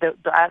 And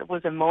that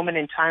was a moment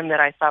in time that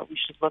I thought we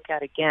should look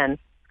at again.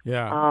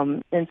 Yeah.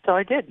 And so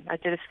I did. I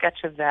did a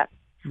sketch of that.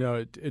 No,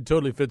 it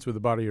totally fits with the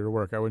body of your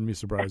work. I wouldn't be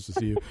surprised to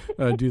see you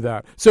do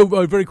that. So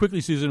very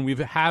quickly, Susan, we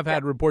have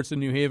had reports in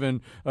New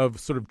Haven of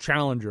sort of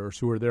challengers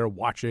who are there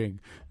watching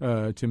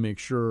to make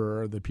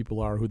sure that people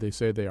are who they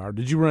say they are.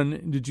 Did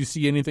you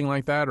see anything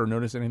like that or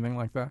notice anything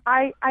like that?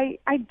 I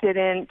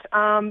didn't.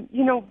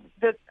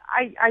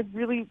 I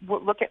really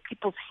look at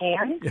people's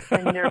hands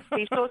and their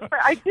facial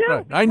expression. I do.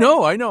 Right. I know.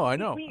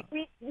 We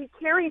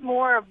carry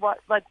more of what's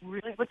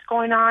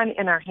going on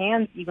in our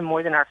hands even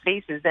more than our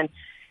faces.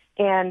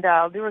 And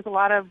there was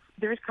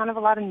kind of a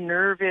lot of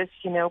nervous,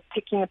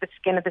 picking at the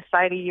skin of the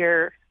side of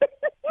your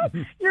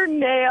your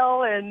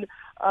nail, and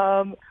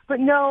but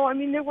no, I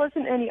mean there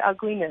wasn't any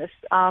ugliness.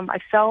 I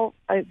felt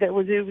that it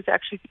was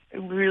actually a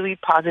really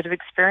positive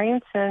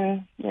experience,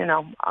 and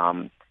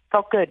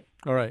felt good.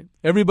 All right.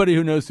 Everybody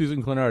who knows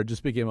Susan Clinard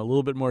just became a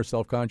little bit more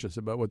self-conscious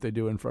about what they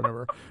do in front of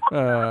her.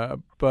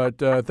 But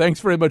thanks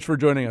very much for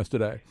joining us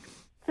today.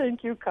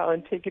 Thank you,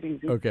 Colin. Take it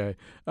easy. Okay.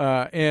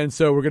 And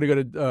so we're going to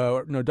go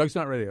to no, Doug's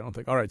not ready, I don't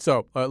think. All right.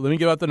 So let me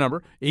give out the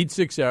number,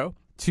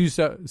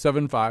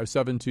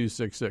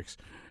 860-275-7266.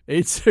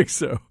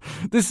 860.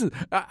 This is.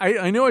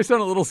 I know I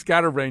sound a little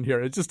scatterbrained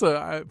here. It's just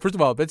first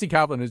of all, Betsy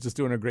Kaplan is just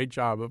doing a great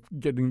job of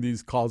getting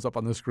these calls up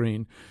on the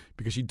screen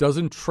because she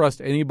doesn't trust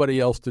anybody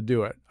else to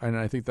do it, and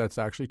I think that's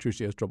actually true.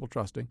 She has trouble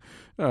trusting,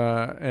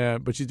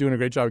 but she's doing a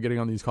great job of getting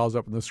on these calls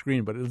up on the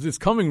screen. But it's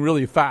coming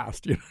really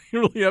fast. You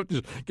really have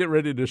to get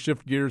ready to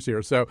shift gears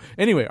here. So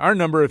anyway, our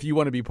number, if you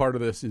want to be part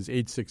of this, is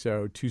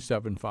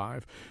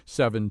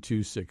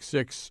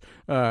 860-275-7266,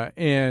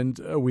 and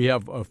we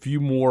have a few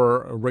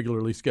more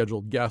regularly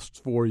scheduled guests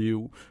for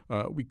you.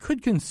 We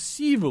could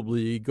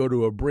conceivably go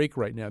to a break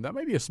right now. That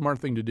might be a smart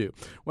thing to do.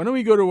 Why don't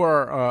we go to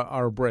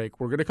our break?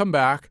 We're going to come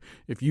back.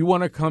 If you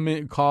want to come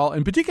in, call,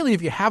 and particularly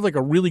if you have like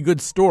a really good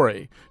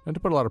story, not to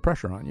put a lot of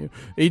pressure on you,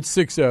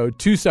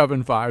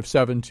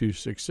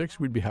 860-275-7266.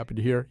 We'd be happy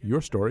to hear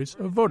your stories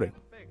of voting.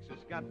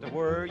 It's got to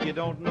where you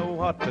don't know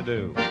what to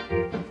do.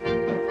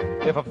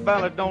 If a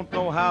fella don't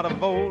know how to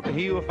vote,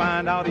 he'll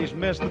find out he's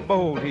missed the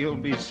boat. He'll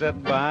be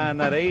sitting behind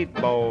that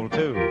 8-ball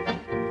too.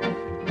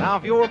 Now,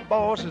 if your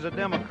boss is a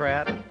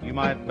Democrat, you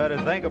might better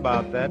think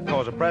about that,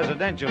 because a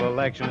presidential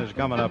election is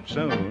coming up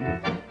soon.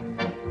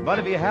 But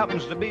if he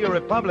happens to be a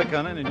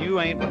Republican and you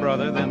ain't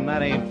brother, then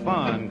that ain't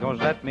fun, because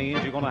that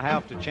means you're going to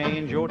have to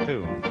change your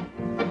tune.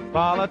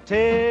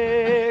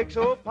 Politics,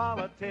 oh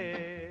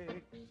politics.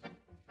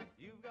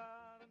 You've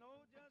got to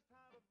know just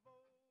how to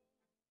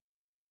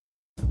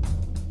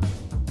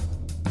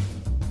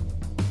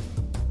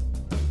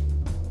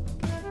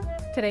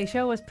vote. Today's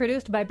show was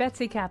produced by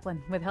Betsy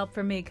Kaplan with help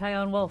from me,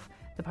 Kyone Wolf.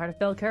 The part of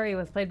Bill Curry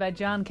was played by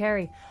John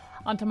Kerry.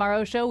 On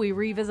tomorrow's show, we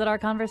revisit our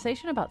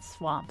conversation about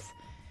swamps.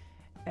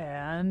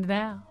 And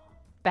now,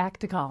 back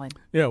to Colin.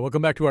 Yeah,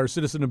 welcome back to our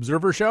Citizen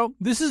Observer Show.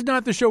 This is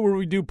not the show where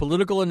we do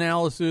political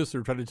analysis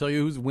or try to tell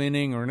you who's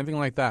winning or anything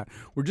like that.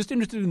 We're just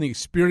interested in the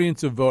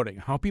experience of voting,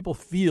 how people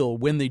feel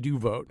when they do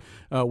vote,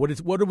 what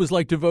it was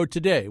like to vote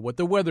today, what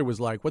the weather was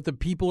like, what the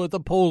people at the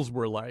polls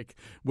were like,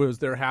 was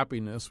there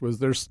happiness, was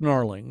there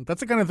snarling?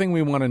 That's the kind of thing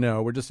we want to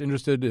know. We're just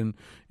interested in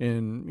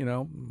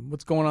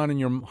what's going on in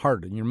your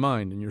heart, in your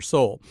mind, in your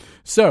soul.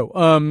 So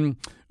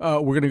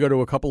we're going to go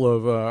to a couple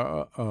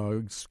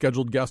of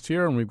scheduled guests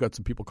here, and we've got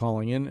some people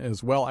calling in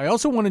as well. I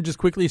also want to just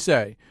quickly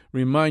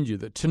remind you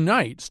that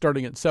tonight,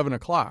 starting at 7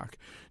 o'clock,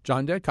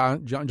 John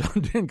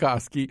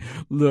Dankosky,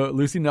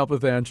 Lucy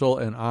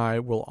Nalpathanchel, and I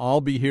will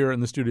all be here in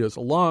the studios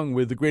along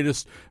with the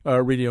greatest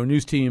radio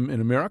news team in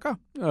America,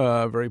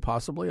 very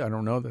possibly. I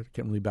don't know. I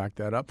can't really back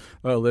that up.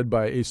 Led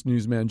by ace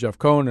newsman Jeff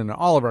Cohn and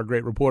all of our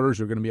great reporters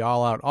who are going to be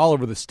all out all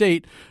over the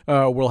state.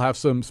 We'll have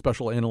some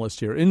special analysts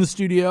here in the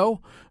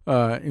studio,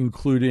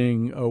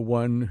 including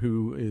one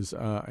who is,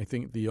 I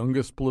think, the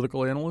youngest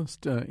political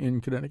analyst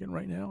in Connecticut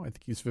right now. I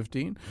think he's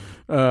 15,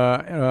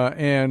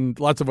 and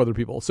lots of other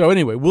people. So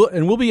anyway,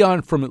 we'll be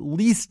on from at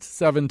least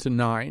 7 to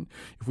 9.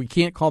 If we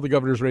can't call the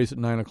governor's race at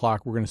 9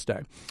 o'clock, we're going to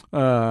stay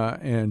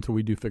until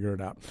we do figure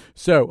it out.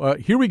 So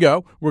here we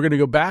go. We're going to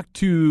go back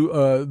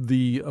to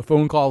the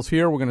phone calls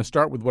here. We're going to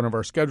start with one of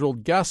our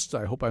scheduled guests.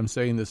 I hope I'm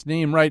saying this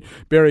name right.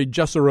 Barry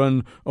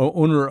Jesserun,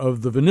 owner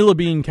of the Vanilla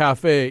Bean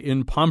Cafe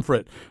in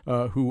Pomfret,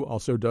 who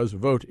also does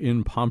vote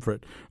in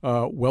Pomfret.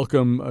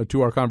 Welcome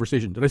to our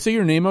conversation. Did I say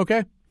your name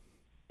okay?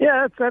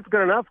 Yeah, that's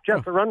good enough.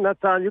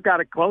 Jesserun, you got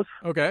it close.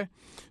 Okay.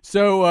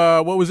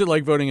 So what was it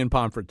like voting in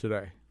Pomfret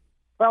today?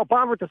 Well,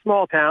 Pomfret's a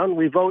small town.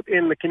 We vote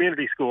in the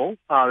community school.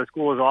 The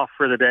school is off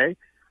for the day.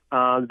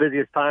 The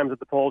busiest times at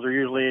the polls are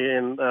usually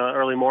in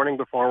early morning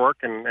before work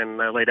and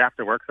late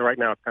after work. So right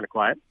now it's kind of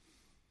quiet.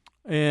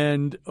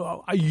 And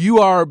you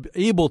are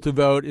able to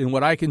vote in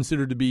what I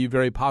consider to be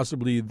very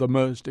possibly the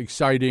most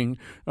exciting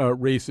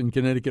race in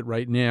Connecticut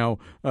right now.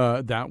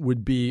 That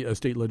would be a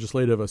state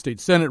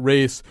Senate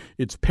race.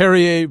 It's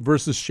Perrier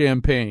versus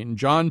Champagne.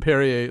 John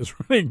Perrier is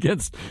running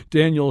against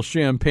Daniel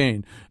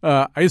Champagne.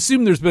 I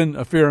assume there's been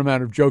a fair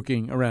amount of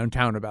joking around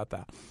town about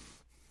that.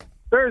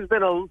 There's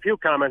been a few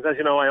comments. As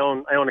you know, I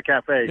own a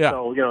cafe. Yeah.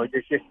 So, you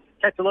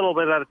catch a little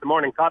bit of that at the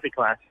morning coffee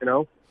class,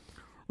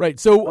 Right.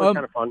 So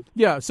kind of fun.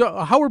 Yeah.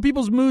 So how are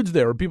people's moods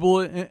there? Are people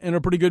in a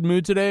pretty good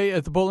mood today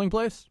at the polling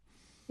place?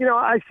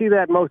 I see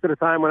that most of the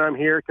time when I'm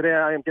here. Today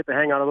I get to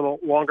hang out a little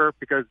longer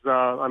because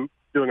I'm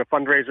doing a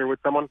fundraiser with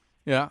someone.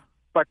 Yeah.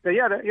 But,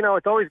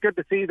 it's always good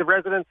to see the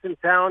residents in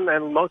town,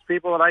 and most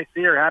people that I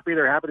see are happy.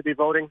 They're happy to be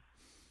voting.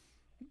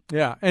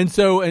 Yeah. And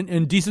so,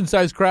 and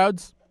decent-sized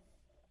crowds?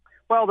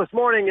 Well, this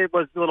morning it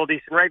was a little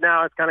decent. Right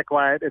now it's kind of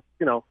quiet. It's,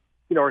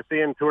 we're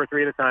seeing 2 or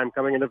 3 at a time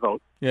coming in to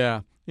vote.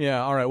 Yeah.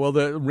 Yeah, all right. Well,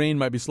 the rain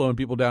might be slowing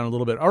people down a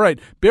little bit. All right,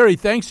 Barry,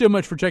 thanks so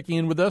much for checking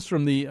in with us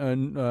from the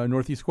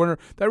northeast corner.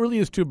 That really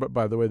is true,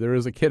 by the way. There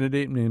is a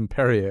candidate named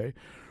Perrier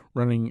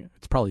running.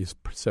 It's probably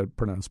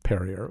pronounced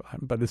Perrier,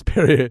 but it's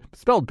Perrier,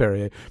 spelled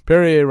Perrier.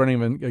 Perrier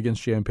running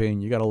against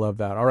Champagne. You got to love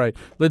that. All right,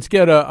 let's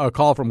get a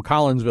call from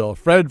Collinsville.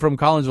 Fred from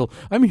Collinsville.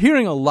 I'm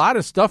hearing a lot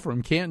of stuff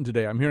from Canton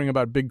today. I'm hearing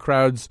about big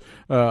crowds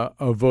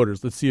of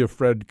voters. Let's see if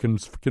Fred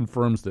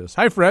confirms this.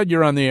 Hi, Fred.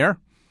 You're on the air.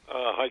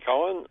 Hi,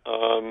 Colin.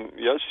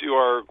 Yes, you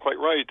are quite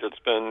right. It's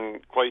been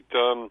quite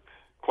the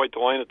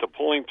line at the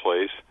polling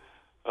place.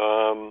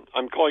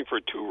 I'm calling for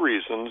 2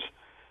 reasons.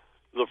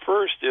 The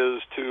first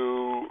is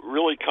to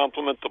really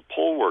compliment the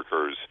poll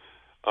workers,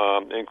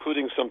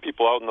 including some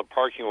people out in the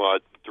parking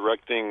lot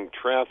directing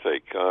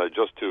traffic,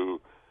 just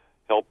to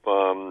help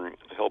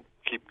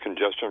keep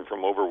congestion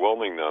from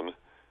overwhelming them,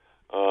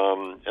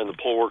 and the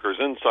poll workers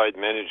inside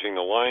managing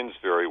the lines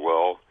very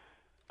well.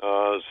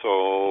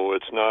 So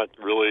it's not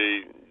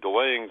really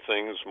delaying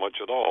things much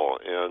at all.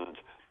 And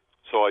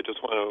so I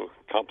just want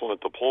to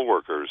compliment the poll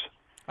workers.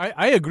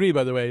 I agree,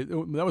 by the way.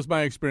 That was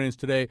my experience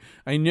today.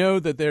 I know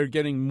that they're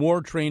getting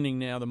more training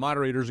now. The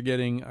moderators are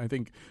getting, I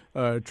think,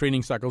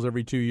 training cycles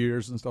every 2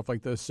 years and stuff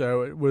like this.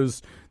 So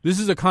this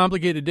is a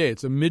complicated day.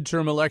 It's a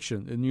midterm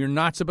election, and you're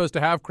not supposed to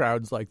have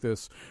crowds like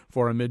this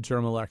for a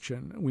midterm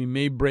election. We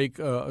may break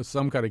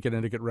some kind of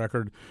Connecticut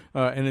record,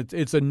 and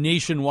it's a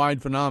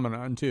nationwide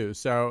phenomenon, too.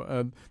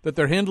 So that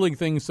they're handling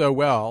things so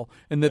well,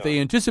 and that they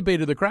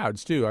anticipated the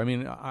crowds, too. I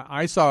mean,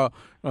 I saw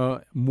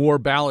more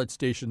ballot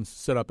stations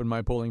set up in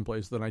my polling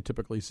place than I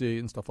typically see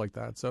and stuff like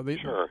that. So they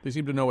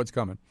seem to know what's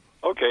coming.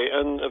 Okay,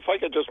 and if I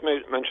could just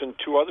mention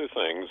 2 other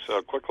things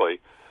quickly.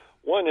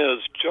 One is,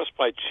 just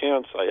by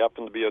chance, I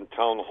happened to be in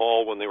town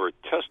hall when they were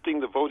testing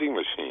the voting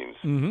machines,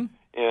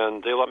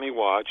 and they let me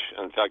watch.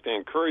 In fact, they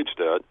encouraged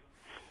it,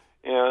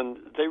 and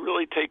they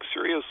really take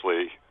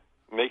seriously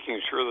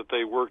making sure that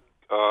they work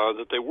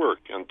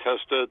and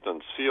test it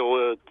and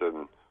seal it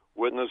and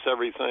witness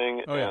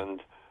everything. Oh, yeah.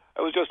 And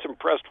I was just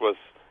impressed with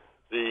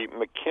the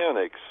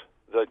mechanics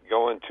that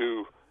go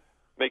into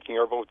making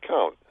our vote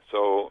count.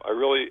 So I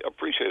really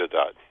appreciated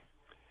that.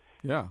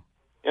 Yeah.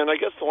 And I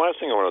guess the last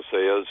thing I want to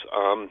say is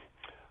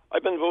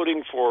I've been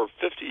voting for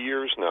 50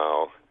 years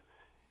now,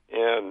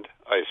 And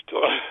I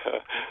still,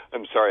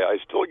 I'm sorry, I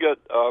still get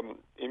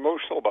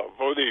emotional about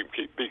voting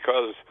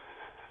because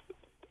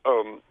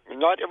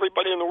not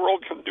everybody in the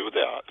world can do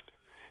that.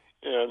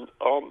 And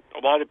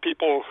a lot of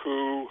people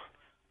who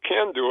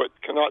can do it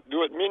cannot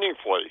do it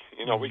meaningfully.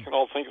 You know, we can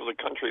all think of the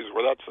countries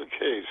where that's the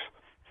case.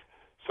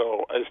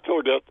 So I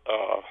still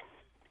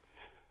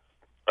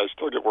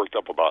get worked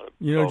up about it.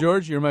 You know,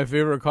 George, you're my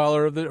favorite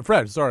caller of the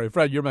Fred,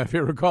 you're my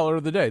favorite caller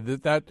of the day.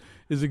 That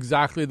is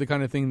exactly the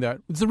kind of thing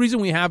it's the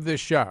reason we have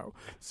this show.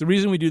 It's the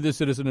reason we do this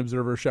Citizen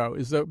Observer show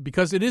is that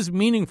because it is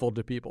meaningful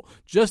to people.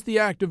 Just the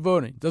act of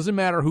voting. Doesn't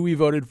matter who he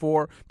voted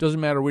for,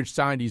 doesn't matter which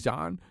side he's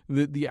on.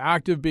 The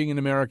act of being an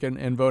American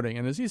and voting.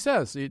 And as he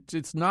says,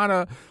 it's not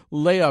a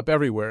layup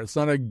everywhere. It's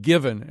not a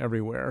given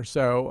everywhere.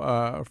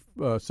 So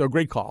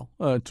great call.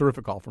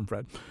 Terrific call from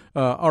Fred.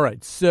 All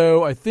right.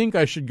 So I think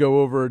I should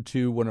go over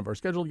to one of our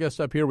scheduled guests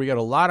up here. We got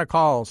a lot of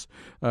calls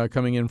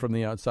coming in from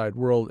the outside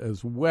world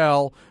as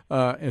well.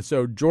 And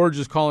so George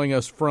is calling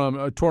us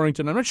from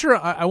Torrington. I'm not sure.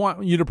 I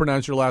want you to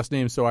pronounce your last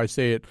name so I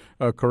say it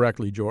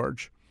correctly,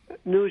 George.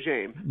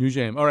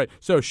 Newjame. All right.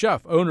 So,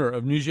 chef, owner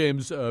of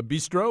Newjame's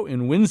Bistro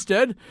in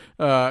Winstead.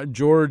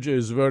 George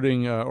is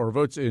voting or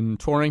votes in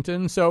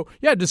Torrington. So,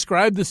 yeah,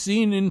 describe the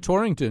scene in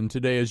Torrington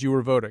today as you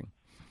were voting.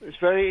 It was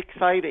very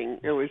exciting.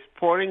 It was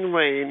pouring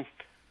rain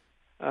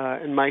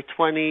in my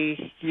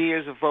 20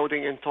 years of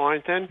voting in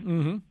Torrington.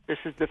 Mm-hmm. This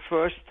is the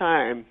first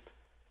time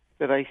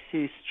that I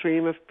see a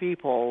stream of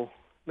people,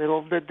 middle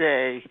of the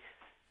day.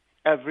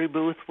 Every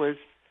booth was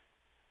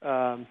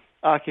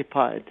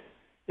occupied.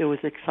 It was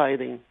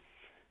exciting.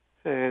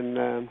 And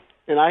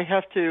I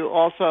have to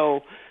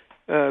also,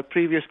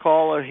 previous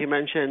caller, he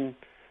mentioned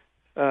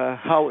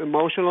how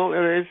emotional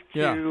it is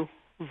to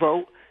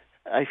vote.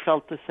 I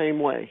felt the same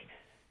way.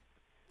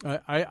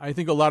 I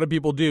think a lot of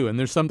people do, and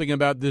there's something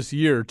about this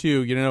year,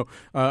 too. You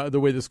know, the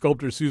way the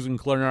sculptor Susan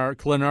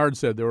Clenard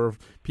said, there were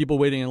people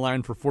waiting in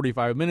line for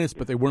 45 minutes,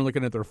 but they weren't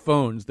looking at their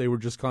phones. They were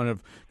just kind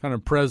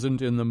of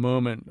present in the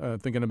moment,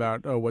 thinking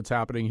about what's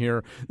happening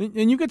here.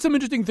 And you get some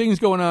interesting things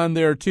going on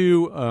there,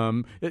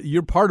 too.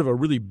 You're part of a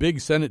really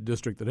big Senate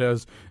district that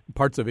has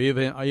parts of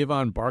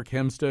Avon, Bark,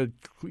 Hempstead,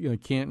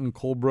 Canton,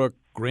 Colebrook,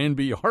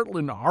 Granby,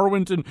 Heartland,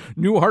 Harwinton,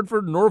 New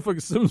Hartford, Norfolk,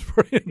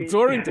 Simsbury, and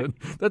Torrington.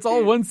 That's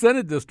all one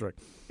Senate district.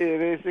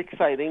 It is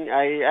exciting.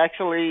 I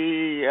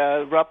actually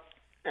rubbed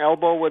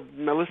elbow with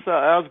Melissa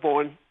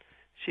Osborne.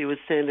 She was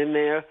standing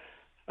there.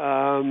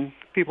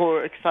 People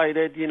were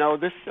excited. You know,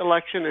 this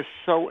election is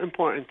so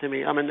important to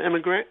me. I'm an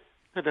immigrant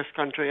to this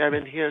country. I've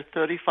been here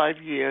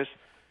 35 years.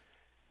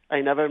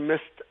 I never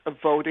missed a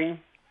voting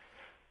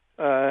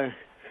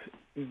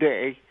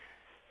day.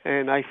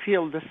 And I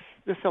feel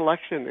this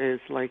election is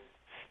like,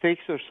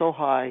 stakes are so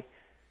high,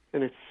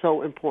 and it's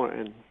so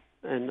important.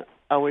 And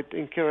I would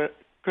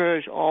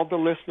encourage all the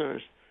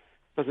listeners,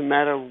 doesn't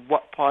matter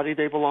what party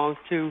they belong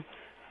to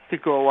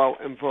go out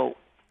and vote.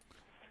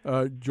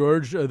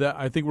 George,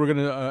 I think we're going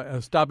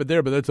to stop it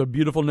there, but that's a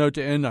beautiful note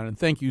to end on. And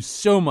thank you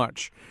so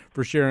much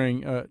for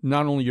sharing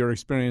not only your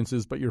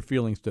experiences, but your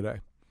feelings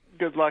today.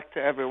 Good luck to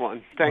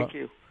everyone. Thank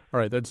you. All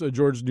right, that's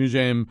George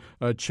Newjame,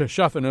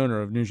 chef and owner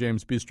of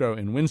Newjame's Bistro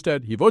in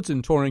Winstead. He votes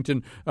in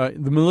Torrington.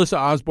 The Melissa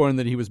Osborne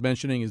that he was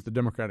mentioning is the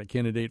Democratic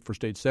candidate for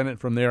state Senate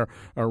from there,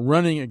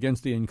 running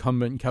against the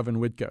incumbent Kevin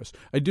Witkos.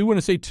 I do want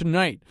to say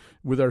tonight,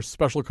 with our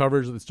special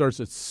coverage that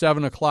starts at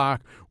 7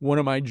 o'clock, one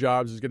of my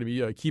jobs is going to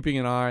be keeping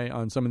an eye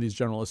on some of these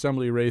General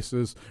Assembly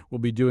races.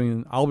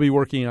 I'll be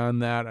working on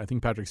that. I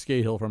think Patrick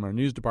Scahill from our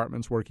news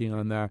department's working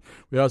on that.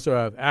 We also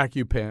have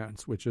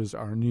AccuPants, which is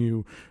our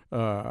new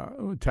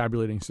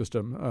tabulating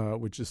system,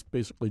 which is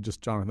basically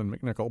just Jonathan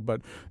McNichol,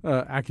 but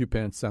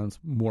AccuPants sounds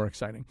more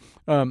exciting.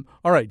 All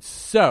right,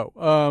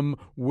 so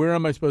where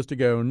am I supposed to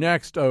go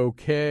next?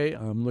 Okay,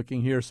 I'm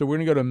looking here. So we're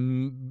going to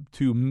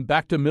go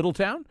back to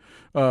Middletown,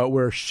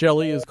 where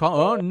Shelley is calling.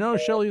 Oh, no,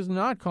 Shelley is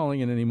not calling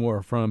in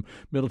anymore from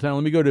Middletown.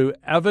 Let me go to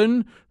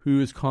Evan,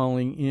 who is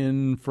calling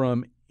in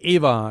from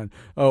Avon.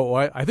 Oh,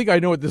 I think I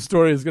know what this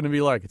story is going to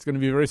be like. It's going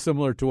to be very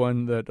similar to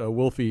one that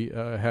Wolfie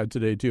had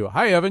today, too.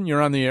 Hi, Evan.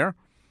 You're on the air.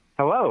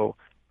 Hello.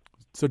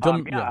 So tell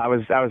me, I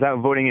was out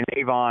voting in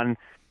Avon,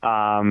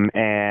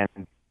 and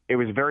it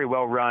was very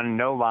well run,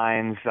 no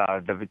lines.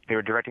 They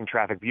were directing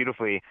traffic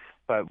beautifully.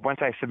 But once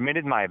I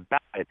submitted my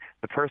ballot,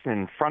 the person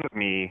in front of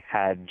me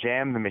had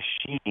jammed the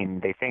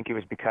machine. They think it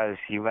was because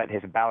he let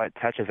his ballot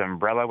touch his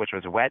umbrella, which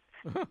was wet,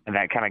 and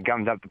that kind of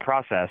gummed up the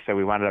process. So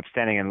we wound up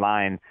standing in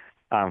line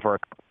for a.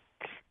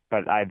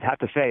 But I'd have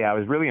to say I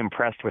was really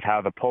impressed with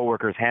how the poll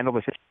workers handled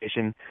the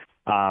situation.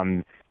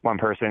 One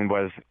person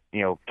was,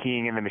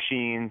 keying in the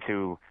machine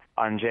to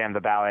unjam the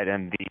ballot,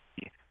 and the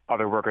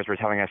other workers were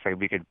telling us that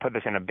we could put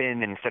this in a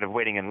bin instead of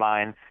waiting in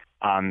line.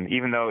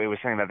 Even though it was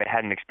something that they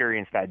hadn't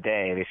experienced that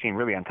day, they seemed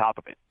really on top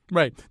of it.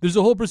 Right. There's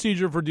a whole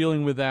procedure for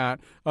dealing with that.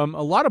 A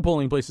lot of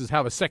polling places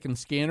have a second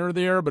scanner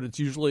there, but it's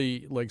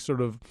usually like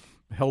sort of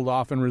held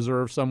off in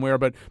reserve somewhere.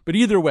 But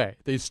either way,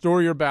 they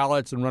store your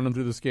ballots and run them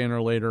through the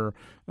scanner later,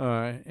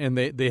 and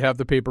they have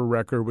the paper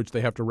record, which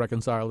they have to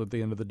reconcile at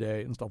the end of the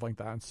day and stuff like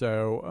that.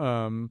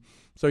 So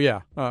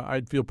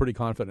I'd feel pretty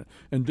confident.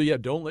 And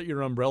don't let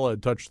your umbrella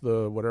touch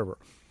the whatever.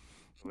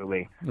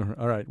 Absolutely.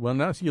 All right. Well,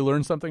 now you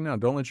learned something now.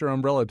 Don't let your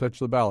umbrella touch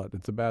the ballot.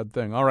 It's a bad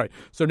thing. All right.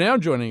 So now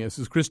joining us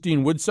is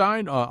Christine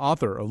Woodside,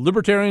 author of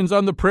Libertarians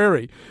on the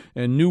Prairie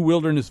and New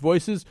Wilderness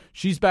Voices.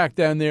 She's back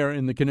down there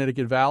in the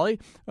Connecticut Valley.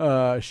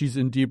 She's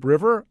in Deep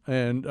River,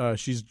 and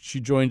she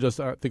joined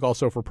us, I think,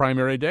 also for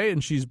Primary Day,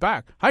 and she's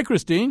back. Hi,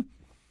 Christine.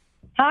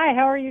 Hi.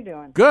 How are you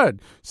doing?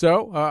 Good.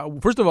 So,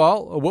 first of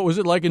all, what was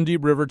it like in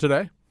Deep River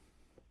today?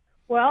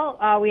 Well,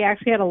 we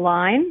actually had a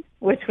line,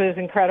 which was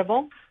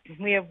incredible.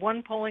 We have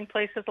one polling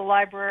place at the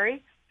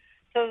library.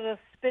 So the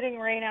spitting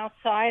rain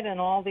outside, and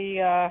all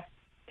the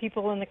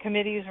people in the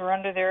committees were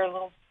under their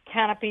little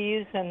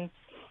canopies, and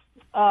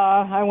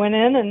I went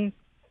in, and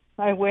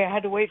I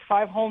had to wait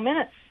 5 whole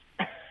minutes.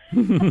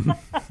 And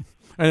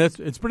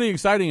it's pretty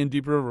exciting in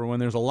Deep River when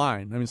there's a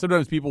line. I mean,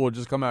 sometimes people will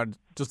just come out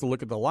just to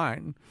look at the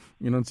line.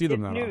 You don't see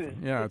them that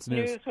often. Yeah, it's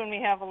news. News when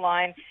we have a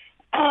line.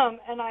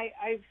 And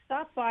I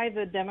stopped by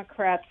the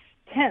Democrats'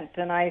 tent,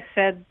 and I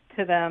said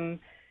to them,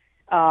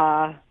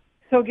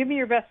 so give me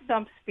your best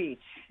stump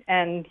speech.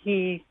 And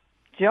he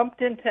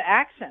jumped into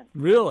action.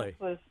 Really?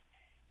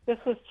 This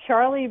was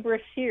Charlie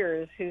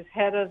Brashears, who's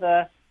head of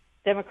the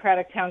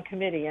Democratic Town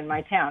Committee in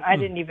my town. I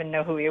didn't even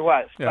know who he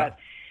was. Yeah.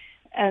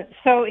 But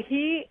so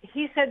he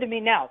said to me,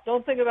 now,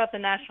 don't think about the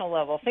national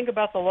level. Think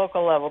about the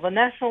local level. The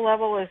national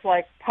level is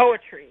like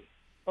poetry.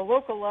 The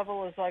local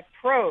level is like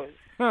prose.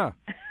 Huh.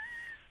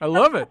 I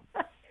love it.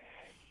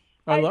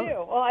 I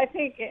do. Well, I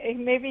think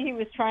maybe he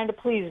was trying to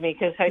please me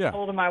because I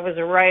told him I was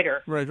a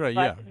writer. Right, but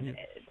yeah.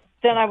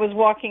 Then I was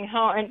walking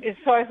home, and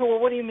so I said, well,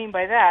 what do you mean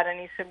by that? And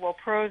he said, well,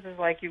 prose is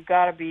like you've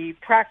got to be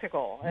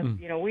practical. And,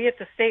 we at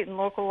the state and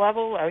local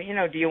level,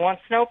 do you want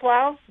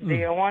snowplows? Do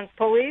you want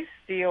police?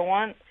 Do you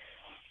want...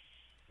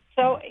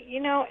 So,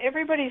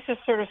 everybody's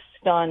just sort of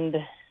stunned,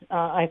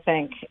 I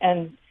think.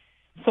 And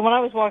so when I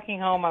was walking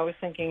home, I was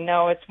thinking,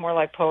 no, it's more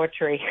like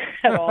poetry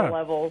at all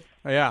levels.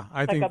 Yeah,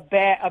 I think a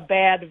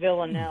bad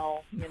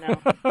villanelle,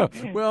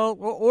 Well,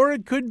 or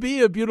it could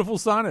be a beautiful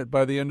sonnet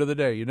by the end of the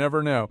day. You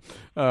never know.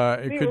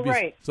 It could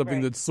be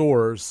something that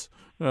soars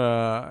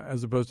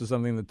as opposed to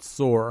something that's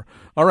sore.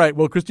 All right.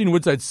 Well, Christine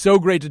Woodside, so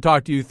great to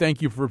talk to you.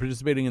 Thank you for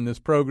participating in this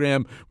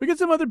program. We get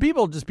some other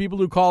people, just people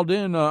who called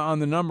in on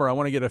the number. I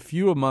want to get a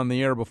few of them on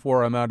the air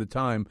before I'm out of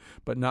time,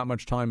 but not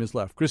much time is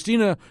left.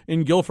 Christina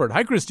in Guilford.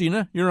 Hi,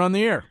 Christina. You're on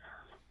the air.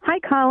 Hi,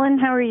 Colin.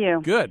 How are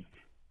you? Good.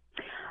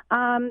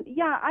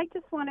 I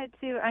just wanted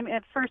to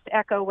at first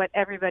echo what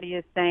everybody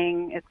is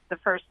saying. It's the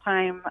first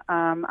time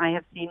I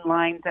have seen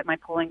lines at my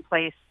polling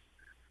place.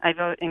 I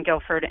vote in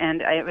Guilford,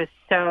 and it was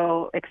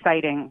so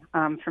exciting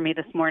for me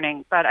this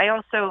morning. But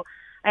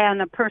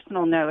on a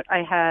personal note,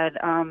 I had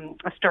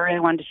a story I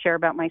wanted to share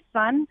about my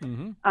son,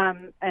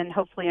 and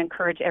hopefully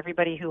encourage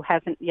everybody who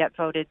hasn't yet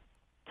voted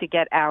to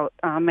get out.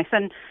 My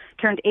son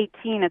turned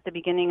 18 at the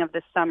beginning of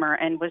this summer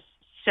and was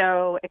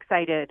so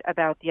excited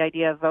about the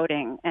idea of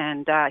voting.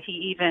 And he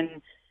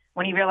even,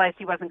 when he realized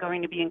he wasn't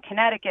going to be in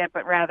Connecticut,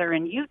 but rather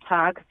in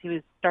Utah, because he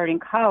was starting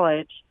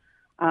college,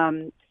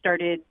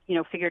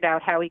 figured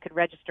out how he could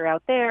register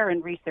out there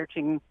and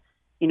researching,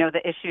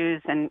 the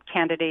issues and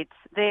candidates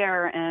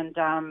there. And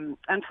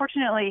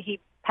unfortunately, he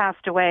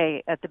passed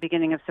away at the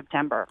beginning of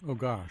September. Oh,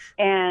 gosh.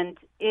 And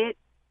it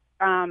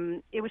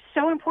was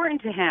so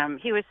important to him.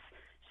 He was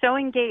so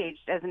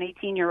engaged as an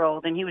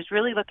 18-year-old, and he was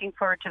really looking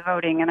forward to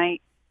voting. And I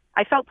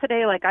felt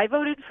today like I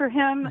voted for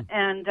him,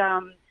 and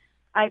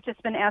I've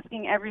just been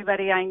asking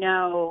everybody I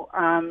know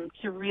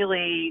to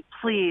really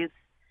please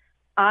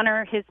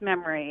honor his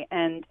memory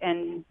and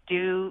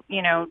do,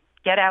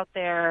 get out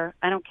there.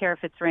 I don't care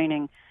if it's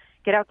raining.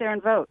 Get out there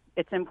and vote.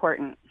 It's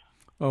important.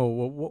 Oh,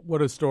 well,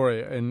 what a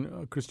story.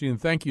 And Christine,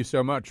 thank you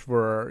so much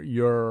for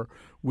your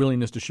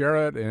willingness to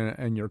share it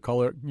and your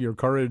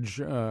courage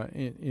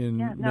in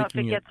making it. If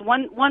it gets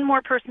one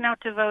more person out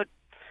to vote,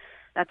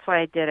 that's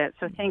why I did it.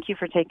 So thank you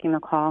for taking the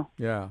call.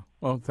 Yeah.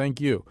 Well, thank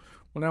you.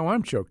 Well, now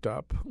I'm choked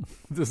up.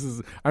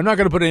 I'm not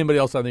going to put anybody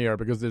else on the air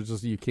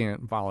because you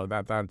can't follow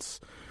that. That's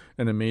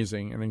an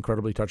amazing and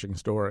incredibly touching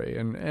story.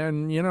 And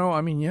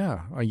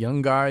a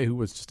young guy who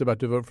was just about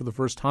to vote for the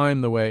first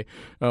time the way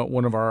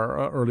one of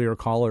our earlier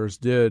callers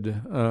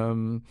did.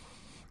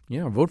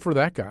 Vote for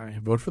that guy.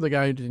 Vote for the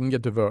guy who didn't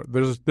get to vote.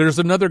 There's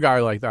another guy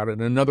like that and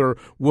another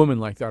woman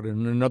like that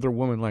and another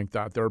woman like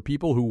that. There are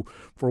people who,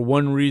 for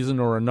one reason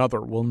or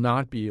another, will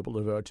not be able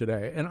to vote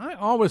today. And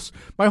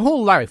my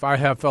whole life, I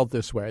have felt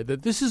this way,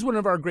 that this is one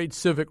of our great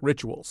civic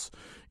rituals.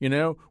 We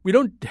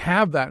don't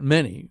have that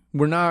many.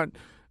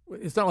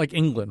 It's not like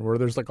England where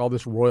there's like all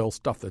this royal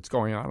stuff that's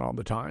going on all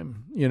the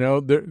time.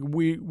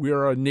 We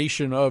are a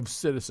nation of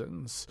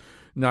citizens,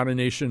 not a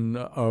nation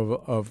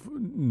of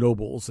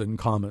nobles and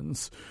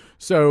commons.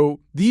 So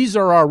these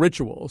are our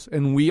rituals,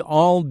 and we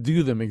all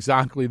do them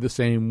exactly the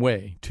same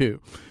way, too.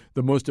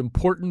 the most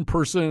important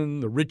person,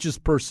 the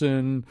richest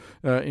person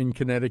in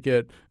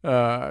Connecticut,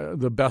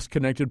 the best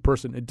connected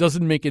person. It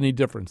doesn't make any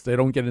difference. They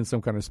don't get in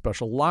some kind of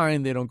special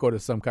line. They don't go to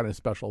some kind of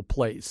special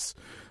place.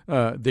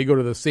 They go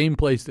to the same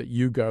place that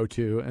you go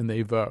to, and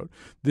they vote.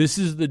 This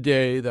is the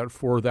day that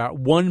for that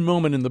one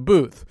moment in the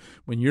booth,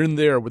 when you're in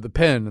there with the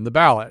pen and the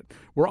ballot,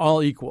 we're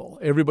all equal.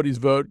 Everybody's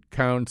vote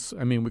counts.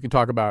 I mean, we can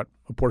talk about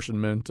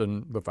apportionment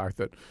and the fact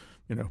that,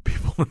 you know,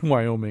 people in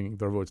Wyoming,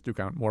 their votes do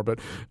count more.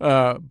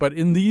 But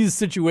in these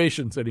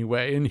situations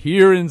anyway, and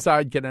here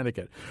inside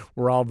Connecticut,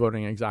 we're all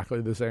voting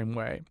exactly the same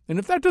way. And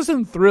if that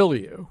doesn't thrill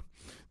you,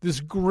 this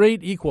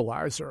great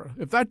equalizer,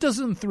 if that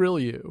doesn't thrill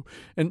you,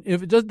 and if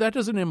that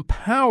doesn't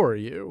empower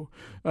you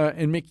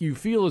and make you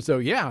feel as though,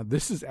 yeah,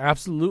 this is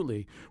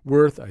absolutely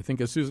worth, I think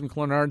as Susan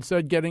Clenard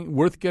said,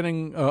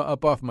 getting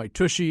up off my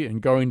tushy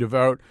and going to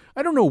vote,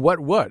 I don't know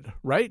what would,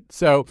 right?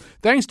 So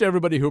thanks to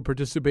everybody who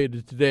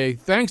participated today.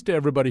 Thanks to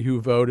everybody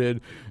who voted.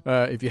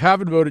 If you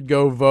haven't voted,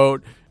 go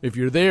vote. If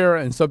you're there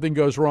and something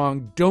goes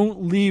wrong,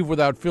 don't leave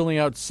without filling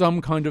out some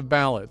kind of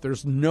ballot.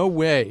 There's no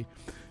way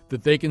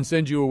that they can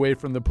send you away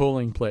from the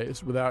polling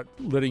place without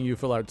letting you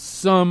fill out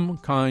some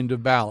kind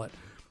of ballot.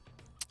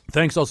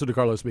 Thanks also to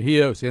Carlos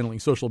Mejia, who's handling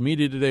social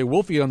media today.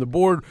 Wolfie on the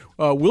board.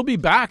 We'll be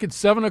back at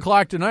 7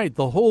 o'clock tonight,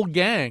 the whole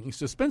gang.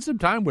 So spend some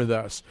time with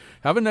us.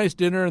 Have a nice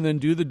dinner and then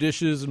do the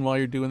dishes. And while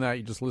you're doing that,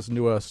 you just listen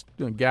to us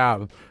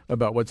gab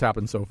about what's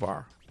happened so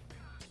far.